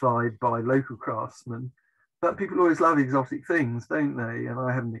satisfied by local craftsmen. But people always love exotic things, don't they? And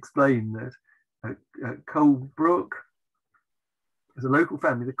I haven't explained that at Colebrook, as a local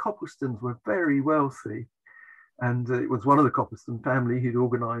family, the Copplestons were very wealthy. And it was one of the Coppleston family who'd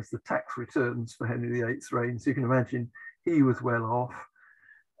organised the tax returns for Henry VIII's reign. So you can imagine he was well off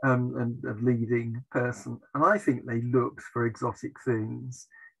and a leading person. And I think they looked for exotic things.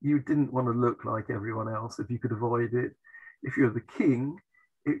 You didn't want to look like everyone else if you could avoid it. If you're the king,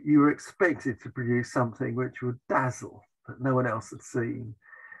 you were expected to produce something which would dazzle that no one else had seen.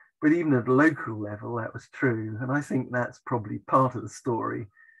 But even at a local level, that was true. And I think that's probably part of the story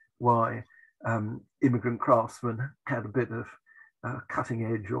why immigrant craftsmen had a bit of cutting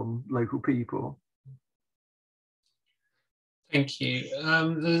edge on local people. Thank you.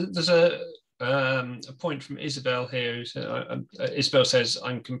 There's a point from Isabel here. Isabel says,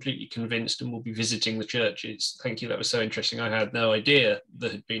 I'm completely convinced and will be visiting the churches. Thank you, that was so interesting. I had no idea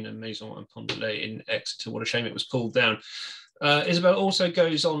there had been a Maison and Pondelet in Exeter. What a shame it was pulled down. Isabel also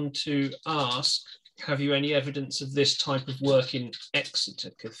goes on to ask, have you any evidence of this type of work in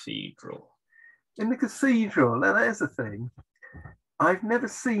Exeter Cathedral? In the cathedral, now there's the thing, I've never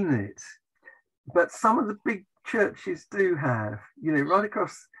seen it, but some of the big churches do have, you know, right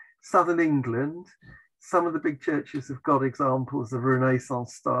across southern England, some of the big churches have got examples of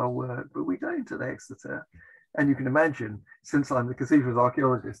Renaissance style work, but we don't at Exeter. And you can imagine, since I'm the cathedral's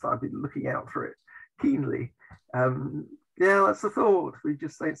archaeologist, I've been looking out for it keenly. Yeah, that's the thought. We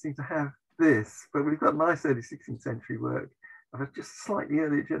just don't seem to have this, but we've got nice early 16th century work of a just slightly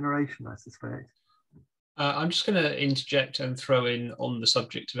earlier generation, I suspect. I'm just going to interject and throw in on the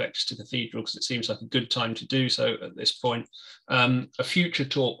subject of Exeter Cathedral because it seems like a good time to do so at this point. A future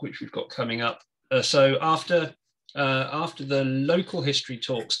talk which we've got coming up. So after the local history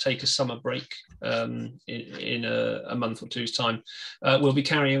talks take a summer break in a month or two's time, we'll be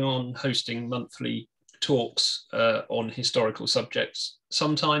carrying on hosting monthly talks on historical subjects,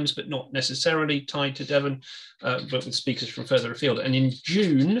 sometimes but not necessarily tied to Devon, but with speakers from further afield. And in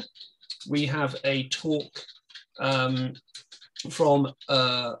June, we have a talk from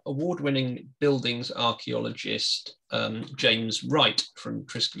award-winning buildings archaeologist James Wright from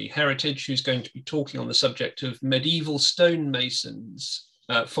Triskelly Heritage, who's going to be talking on the subject of medieval stonemasons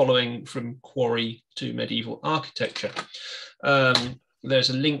following from quarry to medieval architecture.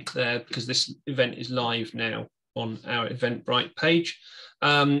 There's a link there because this event is live now on our Eventbrite page.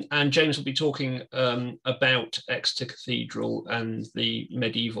 And James will be talking about Exeter Cathedral and the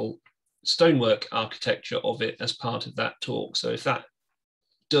medieval stonework architecture of it as part of that talk. So if that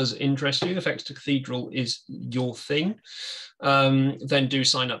does interest you, if Exeter Cathedral is your thing, then do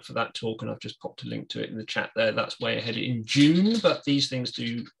sign up for that talk, and I've just popped a link to it in the chat there. That's way ahead in June, but these things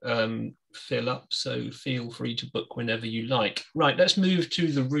do fill up, so feel free to book whenever you like. Right, let's move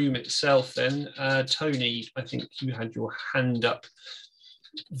to the room itself then. Tony, I think you had your hand up,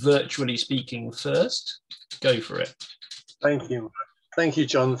 virtually speaking, first. Go for it. Thank you. Thank you,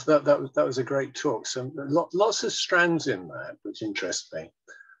 John. That was a great talk. So lots of strands in that which interest me.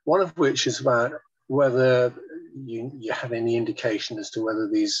 One of which is about whether you have any indication as to whether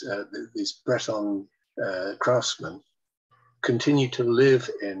these Breton craftsmen continue to live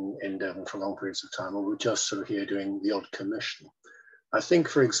in Devon for long periods of time, or were just sort of here doing the odd commission. I think,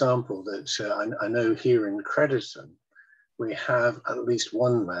 for example, that I know here in Crediton, we have at least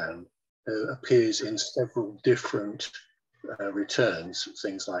one man who appears in several different returns,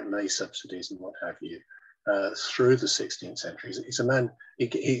 things like lay subsidies and what have you, through the 16th century. He's a man,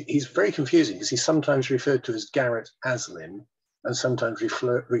 he's very confusing because he's sometimes referred to as Garrett Aslin and sometimes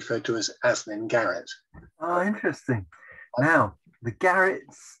referred to as Aslin Garrett. Oh, interesting. Now, the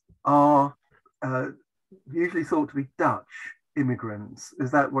Garretts are usually thought to be Dutch immigrants. Is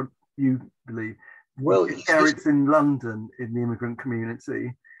that what you believe? Well, Garretts in London in the immigrant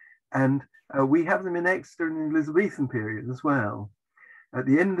community, and we have them in Exeter in the Elizabethan period as well. At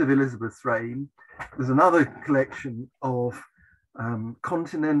the end of Elizabeth's reign, there's another collection of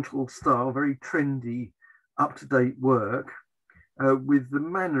continental style, very trendy, up-to-date work with the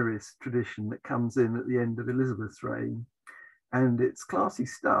Mannerist tradition that comes in at the end of Elizabeth's reign. And it's classy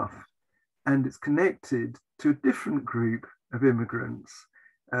stuff, and it's connected to a different group of immigrants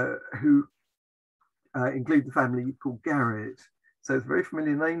who include the family called Garrett. So it's a very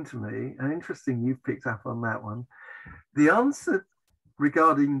familiar name to me, and interesting you've picked up on that one. The answer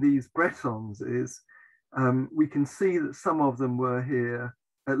regarding these Bretons is we can see that some of them were here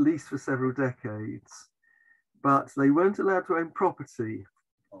at least for several decades, but they weren't allowed to own property.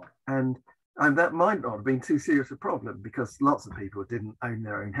 And that might not have been too serious a problem, because lots of people didn't own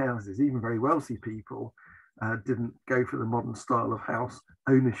their own houses. Even very wealthy people didn't go for the modern style of house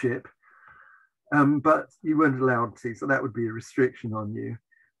ownership. But you weren't allowed to, so that would be a restriction on you.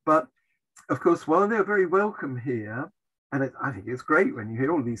 But of course, while they're very welcome here, and I think it's great when you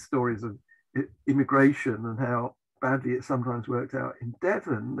hear all these stories of immigration and how badly it sometimes worked out in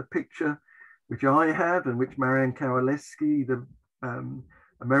Devon, the picture which I have and which Marianne Kowaleski, the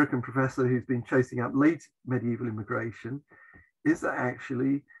American professor who's been chasing up late medieval immigration, is that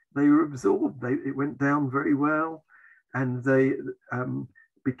actually they were absorbed. It went down very well, and they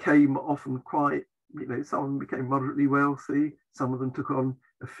became often quite, some of them became moderately wealthy, some of them took on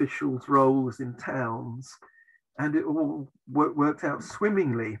officials' roles in towns, and it all worked out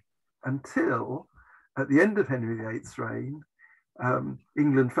swimmingly until at the end of Henry VIII's reign,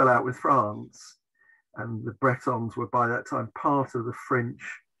 England fell out with France, and the Bretons were by that time part of the French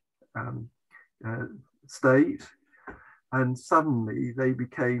state, and suddenly they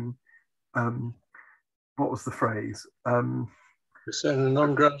became, what was the phrase? Persona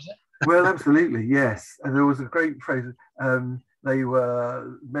non grata. Well, absolutely, yes. And there was a great phrase. They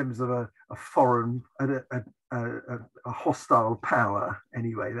were members of a foreign, a hostile power.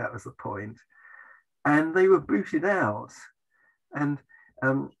 Anyway, that was the point. And they were booted out. And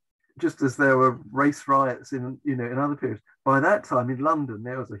just as there were race riots in other periods, by that time in London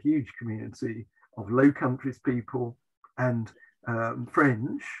there was a huge community of Low Countries people and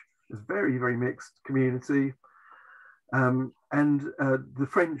French. It was a very, very mixed community. And the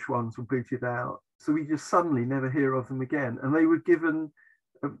French ones were booted out. So we just suddenly never hear of them again. And they were given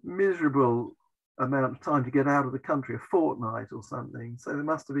a miserable amount of time to get out of the country, a fortnight or something. So there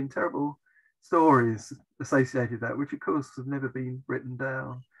must have been terrible stories associated with that, which of course have never been written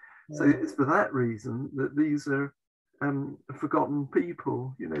down. Yeah. So it's for that reason that these are forgotten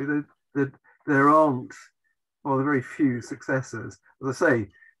people. There aren't, well, there are very few successors. As I say,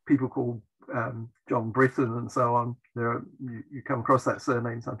 people called John Britton and so on, you come across that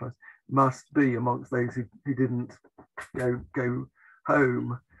surname sometimes, must be amongst those who didn't go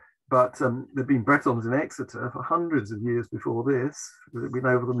home. But there've been Bretons in Exeter for hundreds of years before this. We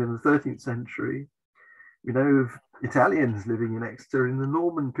know of them in the 13th century. We know of Italians living in Exeter in the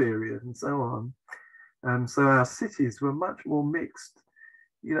Norman period and so on. So our cities were much more mixed.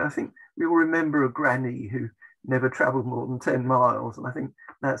 I think we all remember a granny who never traveled more than 10 miles. And I think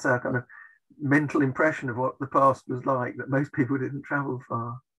that's our kind of mental impression of what the past was like, that most people didn't travel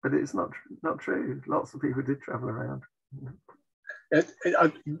far. But it's not true. Lots of people did travel around.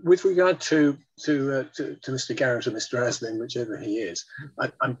 With regard to Mr. Garrett or Mr. Aslin, whichever he is,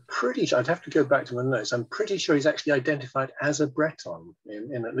 I'm pretty sure, I'd have to go back to my notes, I'm pretty sure he's actually identified as a Breton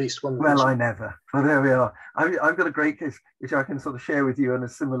in at least one. Well, I never. Well, there we are. I've got a great case, which I can sort of share with you in a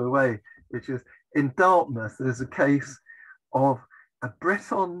similar way, which is in Dartmouth, there's a case of a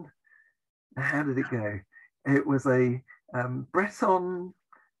Breton, how did it go? It was a Breton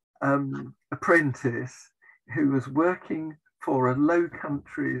apprentice who was working for a Low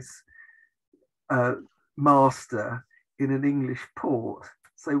Countries master in an English port.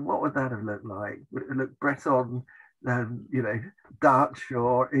 So what would that have looked like? Would it look Breton, Dutch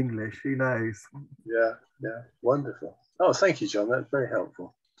or English? Who knows? Yeah, wonderful. Oh, thank you, John. That's very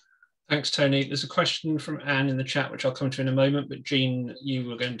helpful. Thanks, Tony. There's a question from Anne in the chat, which I'll come to in a moment, but Jean, you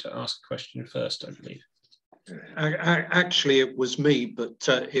were going to ask a question first, I believe. Actually, it was me, but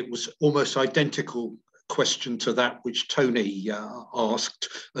it was almost identical question to that which Tony asked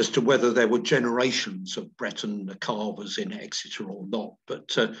as to whether there were generations of Breton carvers in Exeter or not.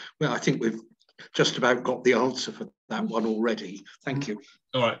 But well, I think we've just about got the answer for that one already. Thank you.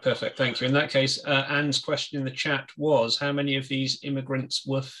 All right, perfect. Thank you. In that case, Anne's question in the chat was, how many of these immigrants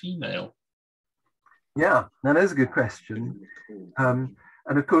were female? Yeah, now there's a good question.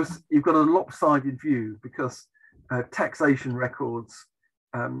 And of course, you've got a lopsided view because taxation records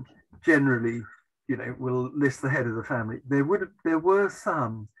generally, will list the head of the family. There were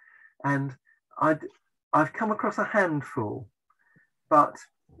some, and I've come across a handful, but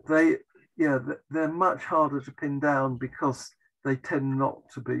they're much harder to pin down because they tend not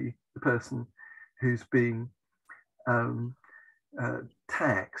to be the person who's being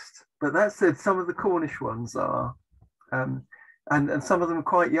taxed. But that said, some of the Cornish ones are, and some of them are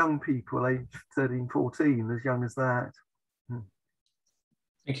quite young people, aged 13, 14, as young as that.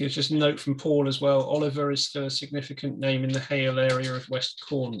 Thank you. Just a note from Paul as well. Oliver is still a significant name in the Hale area of West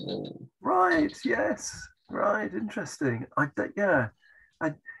Cornwall. Right, yes, right, interesting.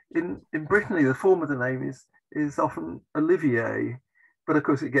 In Brittany, the form of the name is often Olivier, but of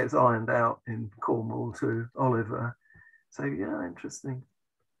course it gets ironed out in Cornwall to Oliver. So yeah, interesting.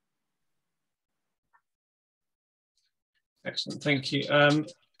 Excellent, thank you.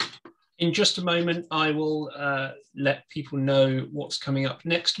 In just a moment, I will let people know what's coming up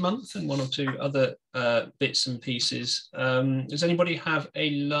next month and one or two other bits and pieces. Does anybody have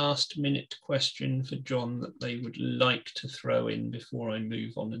a last minute question for John that they would like to throw in before I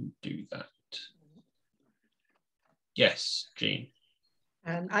move on and do that? Yes, Jean.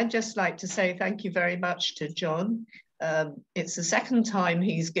 I'd just like to say thank you very much to John. It's the second time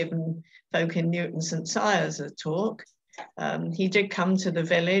he's given folk in Newton St Sires a talk. He did come to the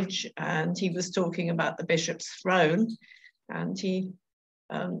village and he was talking about the bishop's throne, and he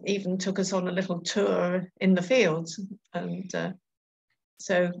even took us on a little tour in the fields, and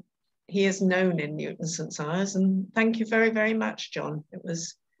so he is known in Newton St Sires. And thank you very, very much, John. It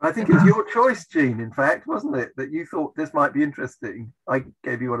was. I think it's your choice, Jean, in fact, wasn't it, that you thought this might be interesting? I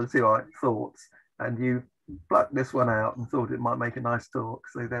gave you one or two thoughts and you plucked this one out and thought it might make a nice talk.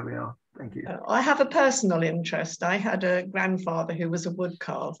 So there we are. Thank you. I have a personal interest. I had a grandfather who was a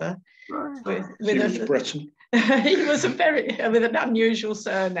woodcarver. Right. With Breton. He was with an unusual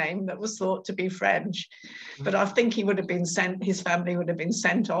surname that was thought to be French, but I think he would have been sent. His family would have been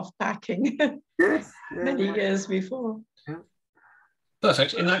sent off packing. Yes. Many years before.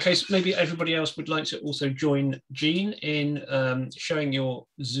 Perfect. In that case, maybe everybody else would like to also join Jean in showing your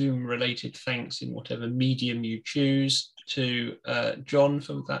Zoom-related thanks in whatever medium you choose to John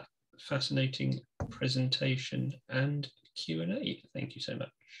for that fascinating presentation and Q&A. Thank you so much.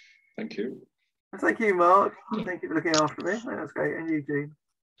 Thank you. Thank you, Mark. Thank you for looking after me. That's great. And you,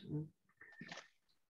 Jean.